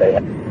press that they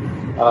have.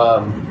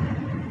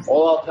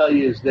 All I'll tell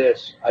you is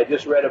this. I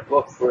just read a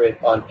book for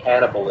it on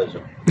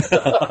cannibalism.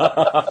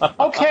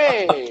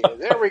 Okay,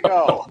 there we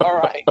go. All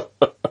right.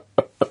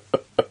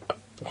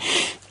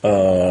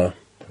 Well,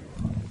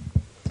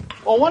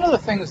 one of the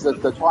things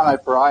that the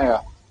Twilight Pariah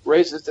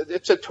raises,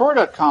 it's a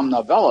Tor.com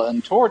novella,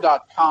 and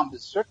Tor.com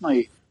has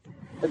certainly,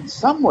 in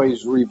some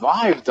ways,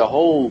 revived the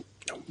whole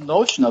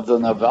notion of the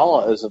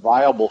novella as a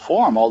viable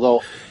form,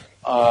 although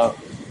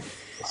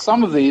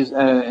some of these,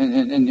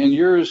 and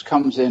yours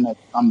comes in at,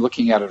 I'm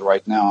looking at it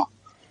right now,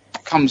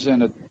 comes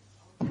in at,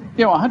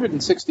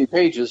 160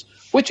 pages,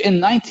 which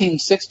in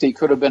 1960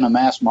 could have been a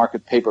mass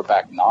market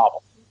paperback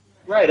novel.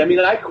 Right. I mean,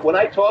 when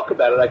I talk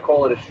about it, I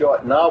call it a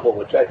short novel,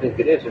 which I think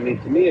it is. I mean,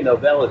 to me, a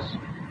novella is,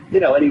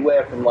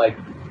 anywhere from like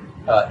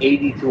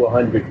 80 to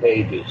 100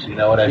 pages. You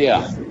know what I mean?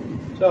 Yeah.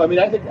 So, I mean,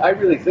 I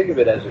really think of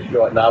it as a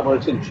short novel.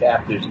 It's in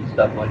chapters and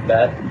stuff like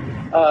that.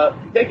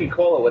 They can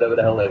call it whatever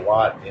the hell they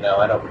want.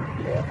 I don't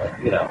care.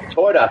 But,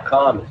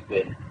 Tor.com has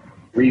been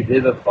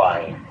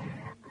revivifying.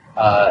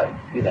 My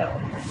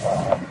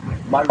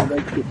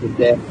relationship with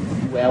Dan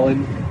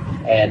Wellen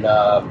and,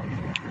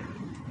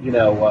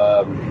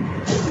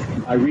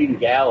 Irene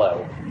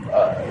Gallo,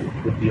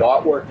 with the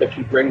artwork that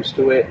she brings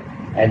to it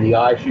and the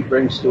eye she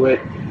brings to it,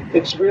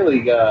 it's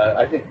really,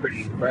 I think,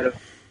 pretty incredible.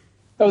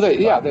 Oh, they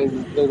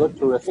look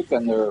terrific,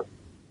 and they're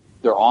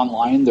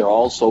online. They're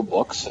also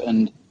books,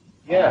 and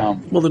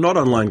well, they're not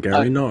online,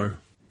 Gary. No,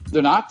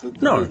 they're not.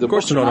 No, of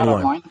course they're not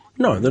online.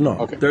 No, they're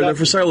not. Okay. They're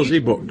for sale as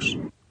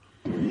ebooks.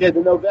 Yeah, the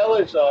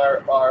novellas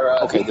are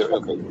okay. They're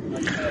okay.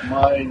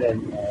 Mine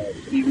and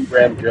Stephen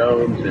Graham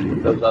Jones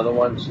and those other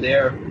ones.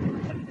 They're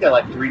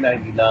like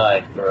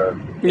 $3.99 for a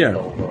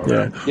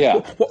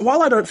yeah.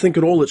 While I don't think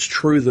at all it's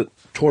true that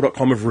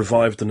Tor.com have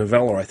revived the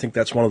novella, I think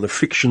that's one of the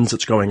fictions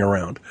that's going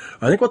around.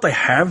 I think what they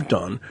have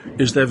done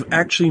is they've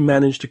actually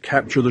managed to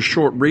capture the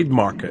short read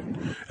market,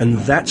 and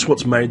that's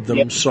what's made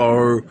them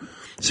so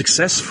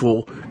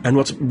successful, and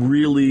what's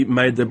really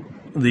made the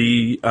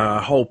the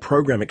whole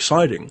program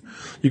exciting.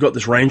 You've got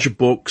this range of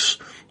books.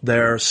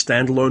 They're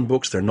standalone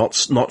books. They're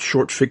not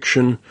short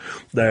fiction.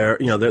 They're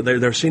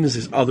seen as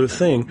this other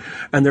thing,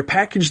 and they're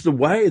packaged the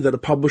way that a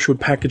publisher would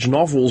package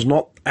novels,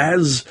 not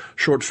as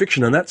short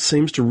fiction. And that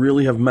seems to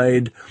really have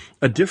made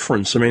a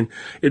difference. I mean,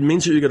 it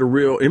means that you get a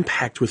real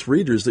impact with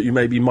readers that you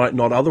might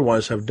not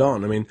otherwise have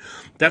done. I mean,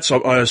 that's,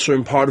 I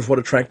assume, part of what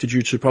attracted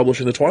you to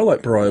publishing the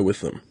Twilight Pariah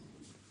with them.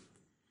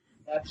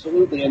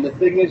 Absolutely, and the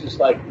thing is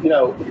like,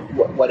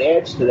 what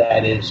adds to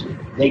that is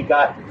they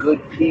got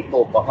good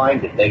people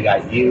behind it. They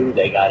got you,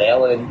 they got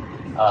Ellen,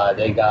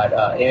 they got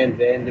Anne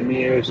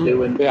Vandermeer's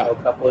doing a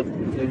couple of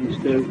things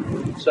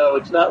too. So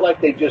it's not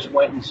like they just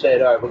went and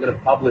said, all right, we're going to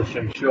publish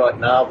some short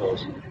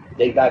novels.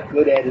 They got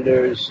good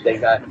editors, they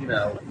got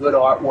good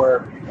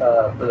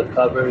artwork for the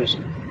covers.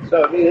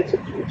 So I mean,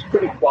 it's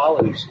pretty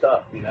quality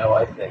stuff,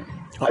 I think.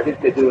 I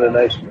think they're doing a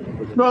nice job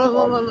with it.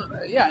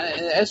 No. Yeah,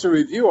 as a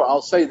reviewer,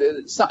 I'll say that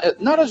it's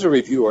not as a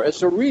reviewer,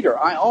 as a reader,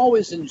 I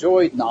always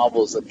enjoyed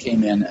novels that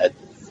came in at,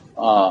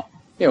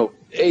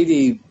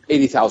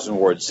 80,000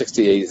 words,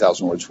 60,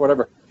 80,000 words,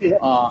 whatever.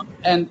 Yeah.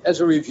 And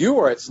as a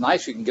reviewer, it's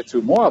nice you can get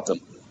through more of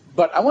them.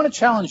 But I want to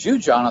challenge you,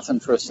 Jonathan,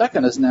 for a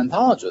second as an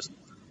anthologist,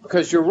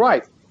 because you're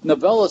right.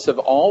 Novellas have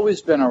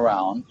always been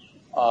around.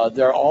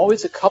 There are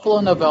always a couple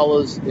of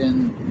novellas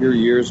in your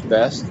year's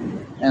best,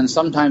 and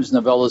sometimes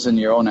novellas in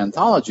your own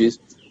anthologies.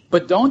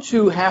 But don't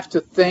you have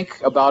to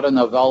think about a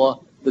novella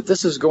that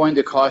this is going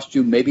to cost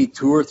you maybe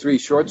 2 or 3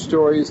 short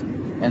stories,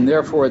 and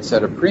therefore it's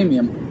at a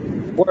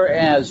premium,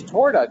 whereas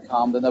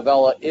Tor.com, the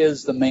novella,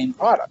 is the main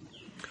product?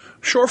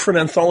 Sure, for an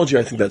anthology,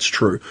 I think that's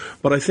true.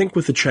 But I think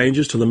with the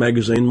changes to the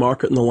magazine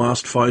market in the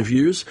last 5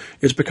 years,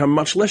 it's become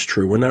much less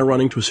true. We're now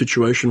running to a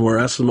situation where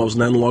Asimov's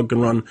and Analog can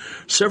run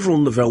several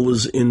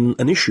novellas in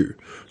an issue.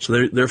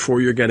 So therefore,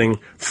 you're getting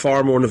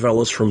far more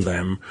novellas from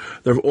them.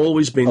 There have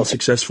always been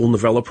successful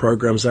novella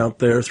programs out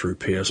there through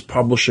PS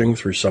Publishing,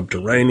 through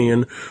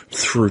Subterranean,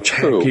 through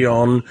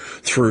Tachyon,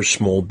 through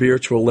Small Beer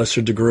to a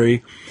lesser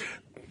degree.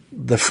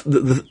 A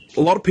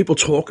lot of people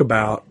talk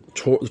about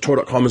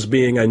Tor.com as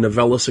being a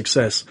novella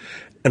success.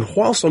 And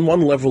whilst on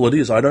one level it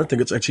is, I don't think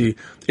it's actually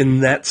in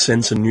that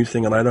sense a new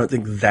thing, and I don't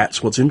think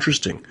that's what's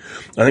interesting.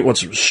 I think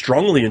what's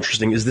strongly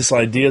interesting is this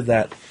idea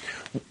that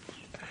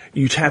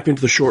you tap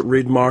into the short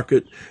read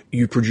market,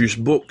 you produce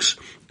books.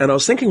 And I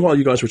was thinking while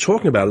you guys were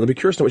talking about it, I'd be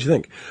curious to know what you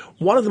think.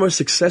 One of the most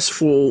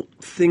successful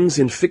things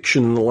in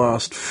fiction in the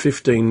last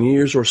 15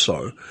 years or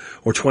so,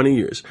 or 20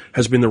 years,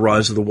 has been the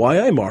rise of the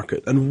YA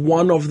market. And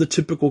one of the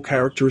typical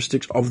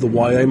characteristics of the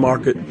YA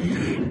market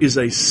is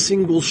a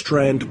single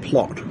strand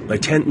plot. They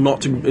tend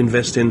not to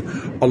invest in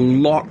a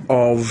lot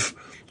of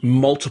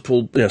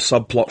multiple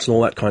subplots and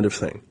all that kind of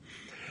thing.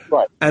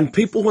 Right. And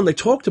people, when they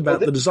talked about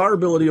the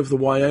desirability of the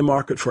YA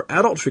market for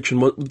adult fiction,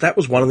 that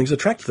was one of the things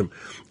that attracted them.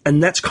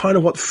 And that's kind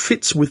of what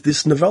fits with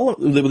this novella,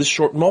 with this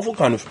short novel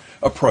kind of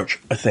approach,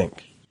 I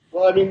think.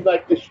 Well, I mean,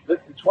 like the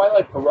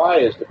Twilight Pariah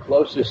is the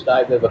closest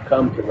I've ever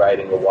come to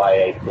writing a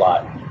YA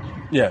plot.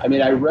 Yeah. I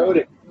mean, I wrote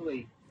it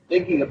really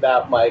thinking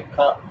about my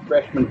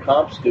freshman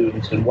comp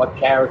students and what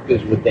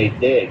characters would they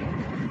dig.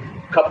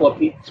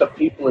 Some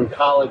people in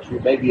college who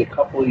were maybe a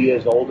couple of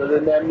years older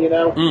than them,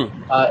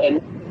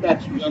 and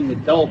that's young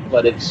adult,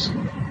 but it's in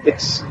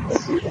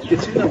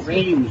the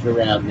range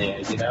around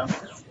there,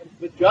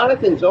 But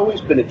Jonathan's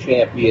always been a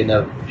champion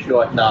of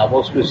short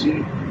novels because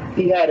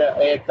he had an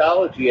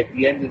anthology at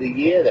the end of the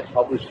year that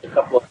published a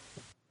couple of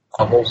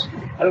novels.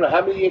 I don't know,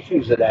 how many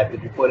issues of that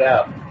did you put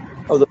out?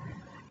 But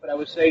I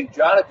was saying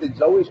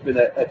Jonathan's always been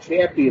a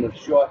champion of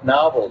short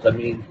novels. I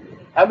mean,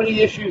 how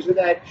many issues of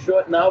that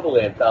short novel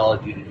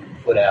anthology did you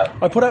put out?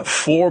 I put out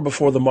 4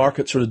 before the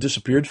market sort of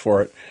disappeared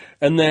for it.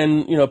 And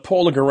then,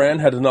 Paula Garan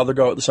had another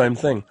go at the same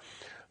thing.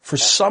 For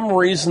some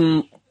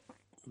reason,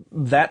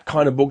 that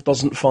kind of book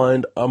doesn't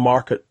find a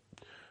market,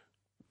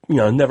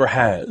 never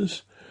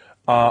has.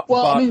 I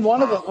mean,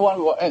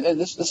 and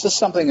this is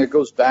something that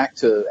goes back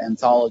to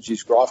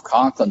anthologies. Groff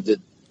Conklin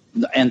did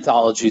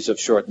anthologies of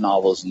short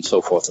novels and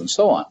so forth and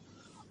so on.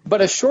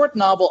 But a short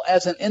novel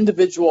as an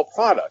individual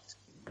product,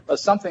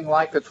 something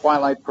like the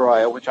Twilight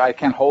Pariah, which I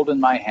can hold in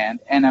my hand,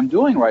 and I'm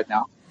doing right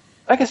now.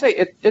 Like I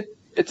say,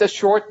 it's a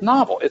short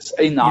novel. It's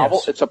a novel.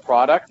 Yes. It's a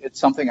product. It's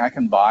something I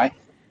can buy.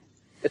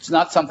 It's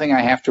not something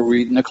I have to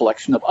read in a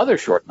collection of other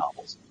short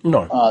novels.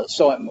 No.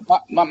 So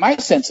my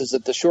sense is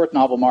that the short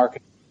novel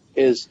market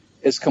is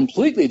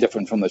completely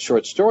different from the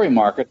short story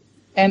market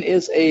and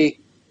is a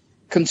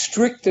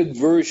constricted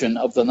version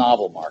of the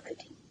novel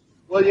market.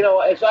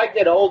 Well, as I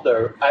get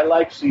older, I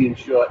like seeing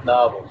short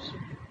novels.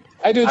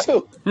 I do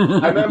too.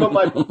 I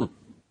remember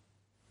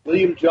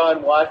William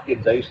John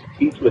Watkins. I used to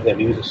teach with him.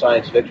 He was a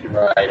science fiction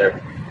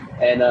writer,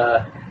 and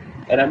I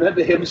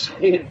remember him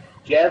saying,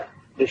 "Jeff,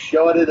 the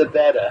shorter the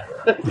better."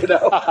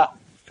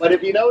 But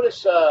if you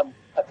notice, I'll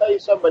tell you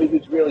somebody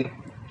who's really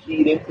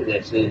keyed into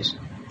this is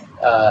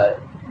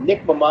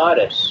Nick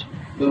Mamadis,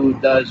 who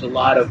does a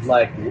lot of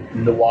like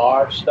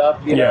noir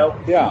stuff. You know,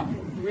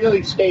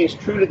 really stays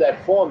true to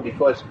that form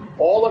because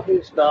all of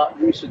his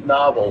recent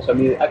novels, I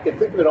mean, I can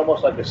think of it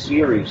almost like a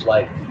series,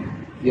 like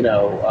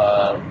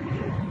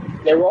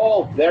they're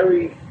all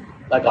very,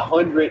 like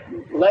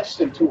 100, less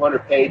than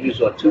 200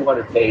 pages or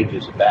 200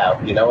 pages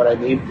about, you know what I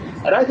mean?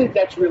 And I think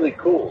that's really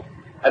cool.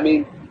 I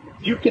mean,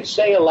 you could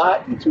say a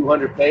lot in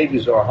 200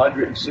 pages or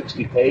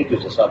 160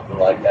 pages or something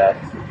like that.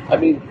 I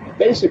mean,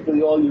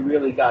 basically all you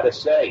really got to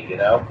say, I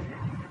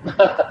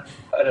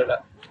don't know.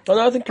 Well,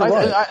 no, I think you're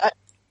right.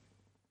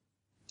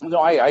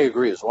 I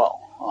agree as well.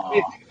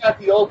 If you got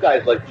the old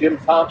guys like Jim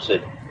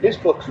Thompson, his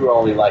books were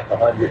only like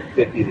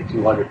 150 to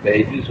 200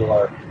 pages,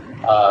 or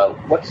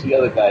what's the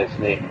other guy's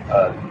name?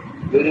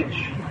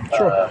 Goodrich?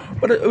 Sure.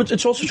 But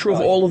it's also true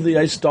of all of the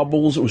Ace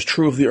Doubles. It was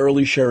true of the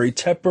early Sherry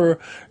Tepper.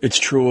 It's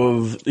true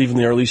of even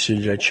the early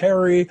C.J.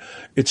 Cherry.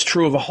 It's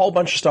true of a whole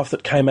bunch of stuff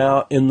that came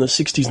out in the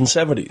 60s and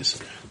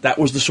 70s. That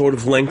was the sort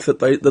of length that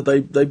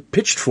they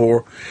pitched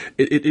for.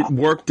 It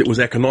worked. It was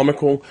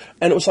economical.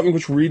 And it was something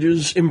which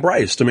readers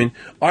embraced. I mean,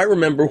 I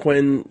remember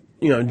when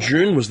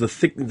June was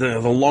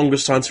the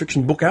longest science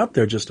fiction book out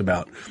there, just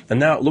about, and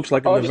now it looks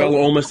like a novella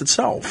almost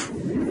itself.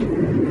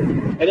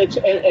 And it's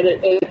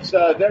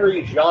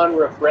very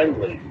genre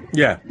friendly.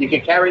 Yeah, you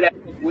can carry that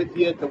with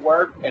you to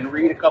work and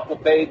read a couple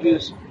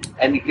pages,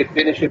 and you can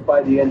finish it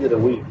by the end of the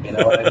week. You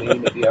know what I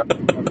mean?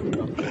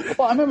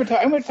 Well, I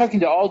remember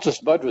talking to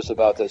Aldous Budrus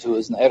about this, who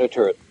was an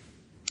editor at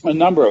a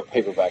number of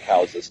paperback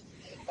houses.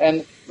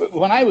 And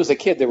when I was a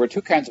kid, there were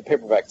two kinds of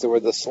paperbacks. There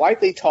were the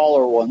slightly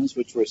taller ones,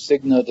 which were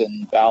Signet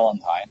and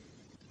Ballantine,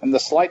 and the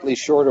slightly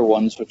shorter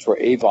ones, which were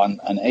Avon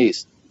and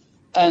Ace.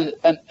 And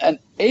an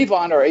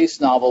Avon or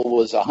Ace novel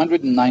was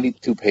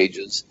 192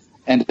 pages,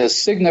 and a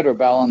Signet or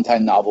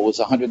Ballantine novel was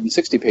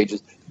 160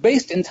 pages,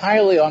 based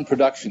entirely on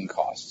production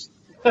costs.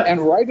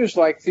 And writers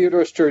like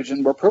Theodore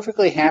Sturgeon were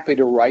perfectly happy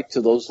to write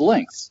to those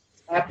lengths.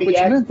 Happy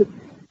accident.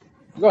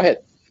 Go ahead.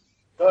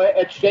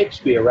 It's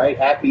Shakespeare, right?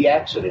 Happy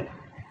accident.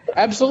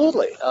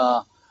 Absolutely.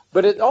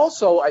 But it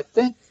also, I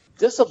think,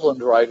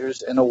 disciplined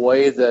writers in a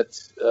way that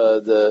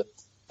the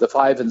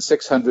 500 and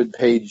 600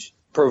 page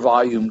per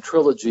volume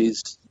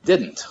trilogies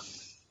didn't.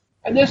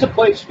 And there's a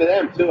place for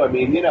them too. I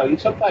mean,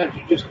 sometimes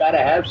you just got to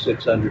have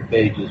 600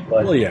 pages.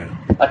 But well, yeah.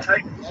 I tell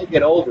you, as I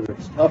get older,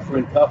 it's tougher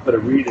and tougher to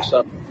read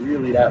something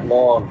really that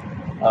long,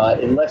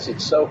 unless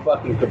it's so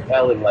fucking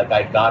compelling. Like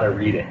I gotta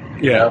read it.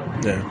 Yeah.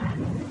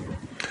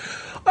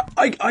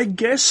 I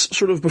guess,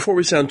 sort of, before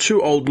we sound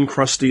too old and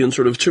crusty and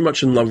sort of too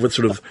much in love with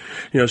sort of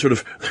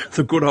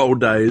the good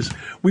old days,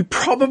 we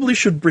probably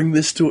should bring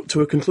this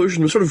to a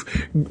conclusion. We sort of,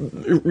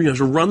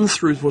 to run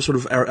through sort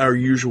of our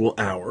usual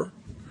hour.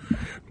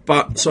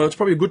 But, so it's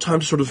probably a good time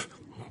to sort of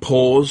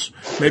pause.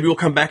 Maybe we'll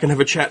come back and have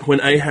a chat when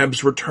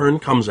Ahab's Return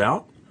comes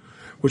out,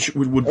 which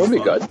would be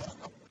good.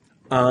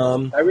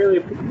 I really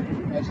appreciate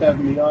you guys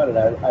having me on, and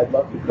I'd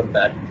love to come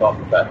back and talk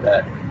about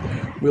that.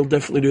 We'll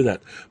definitely do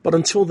that. But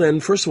until then,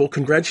 first of all,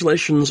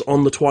 congratulations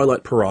on the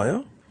Twilight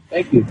Pariah.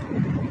 Thank you.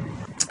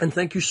 And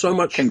thank you so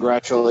much.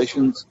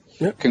 Congratulations.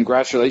 Yep.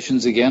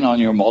 Congratulations again on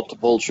your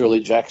multiple Shirley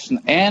Jackson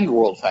and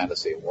World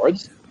Fantasy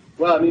Awards.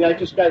 Well, I mean, I'm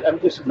just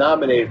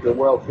nominated for the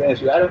World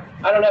Fantasy. I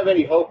don't have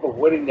any hope of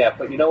winning that,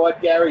 but you know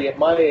what, Gary? At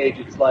my age,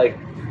 it's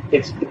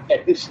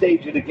at this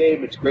stage of the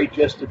game, it's great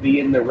just to be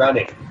in the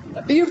running.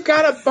 You've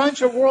got a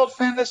bunch of World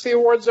Fantasy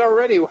Awards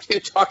already. What are you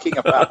talking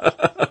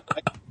about?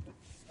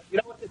 You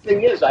know what the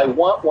thing is? I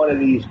want one of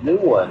these new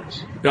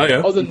ones. Oh,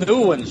 yeah. Oh, the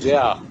new ones,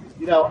 yeah.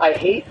 I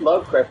hate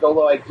Lovecraft,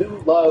 although I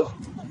do love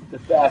the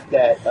fact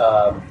that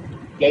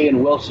Gay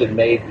and Wilson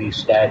made these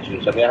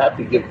statues. I mean, I have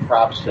to give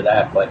props to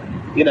that, but,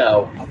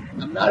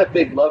 I'm not a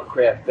big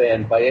Lovecraft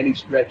fan by any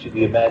stretch of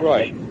the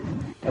imagination.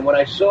 Right. And when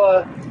I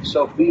saw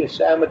Sophia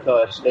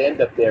Samatar stand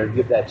up there and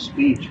give that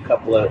speech a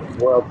couple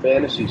of World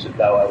Fantasies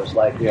ago, I was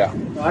like,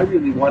 I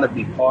really want to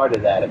be part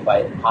of that if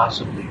I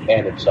possibly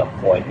can at some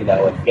point,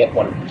 and get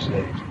one of these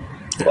things.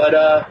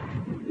 But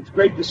it's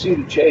great to see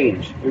the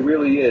change. It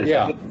really is.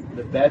 Yeah. I think it's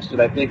the best,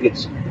 and I think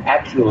it's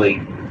actually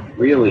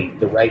really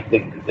the right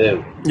thing to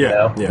do.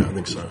 Yeah, yeah, I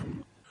think so.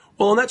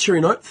 Well, on that cheery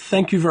note,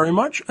 thank you very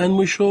much, and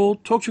we shall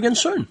talk to you again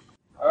soon.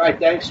 All right,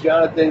 thanks,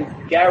 Jonathan.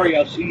 Gary,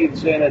 I'll see you in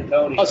San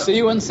Antonio. I'll see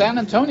you in San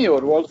Antonio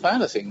at World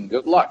Fantasy.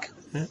 Good luck.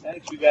 Yeah.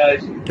 Thanks, you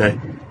guys. Okay.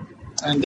 And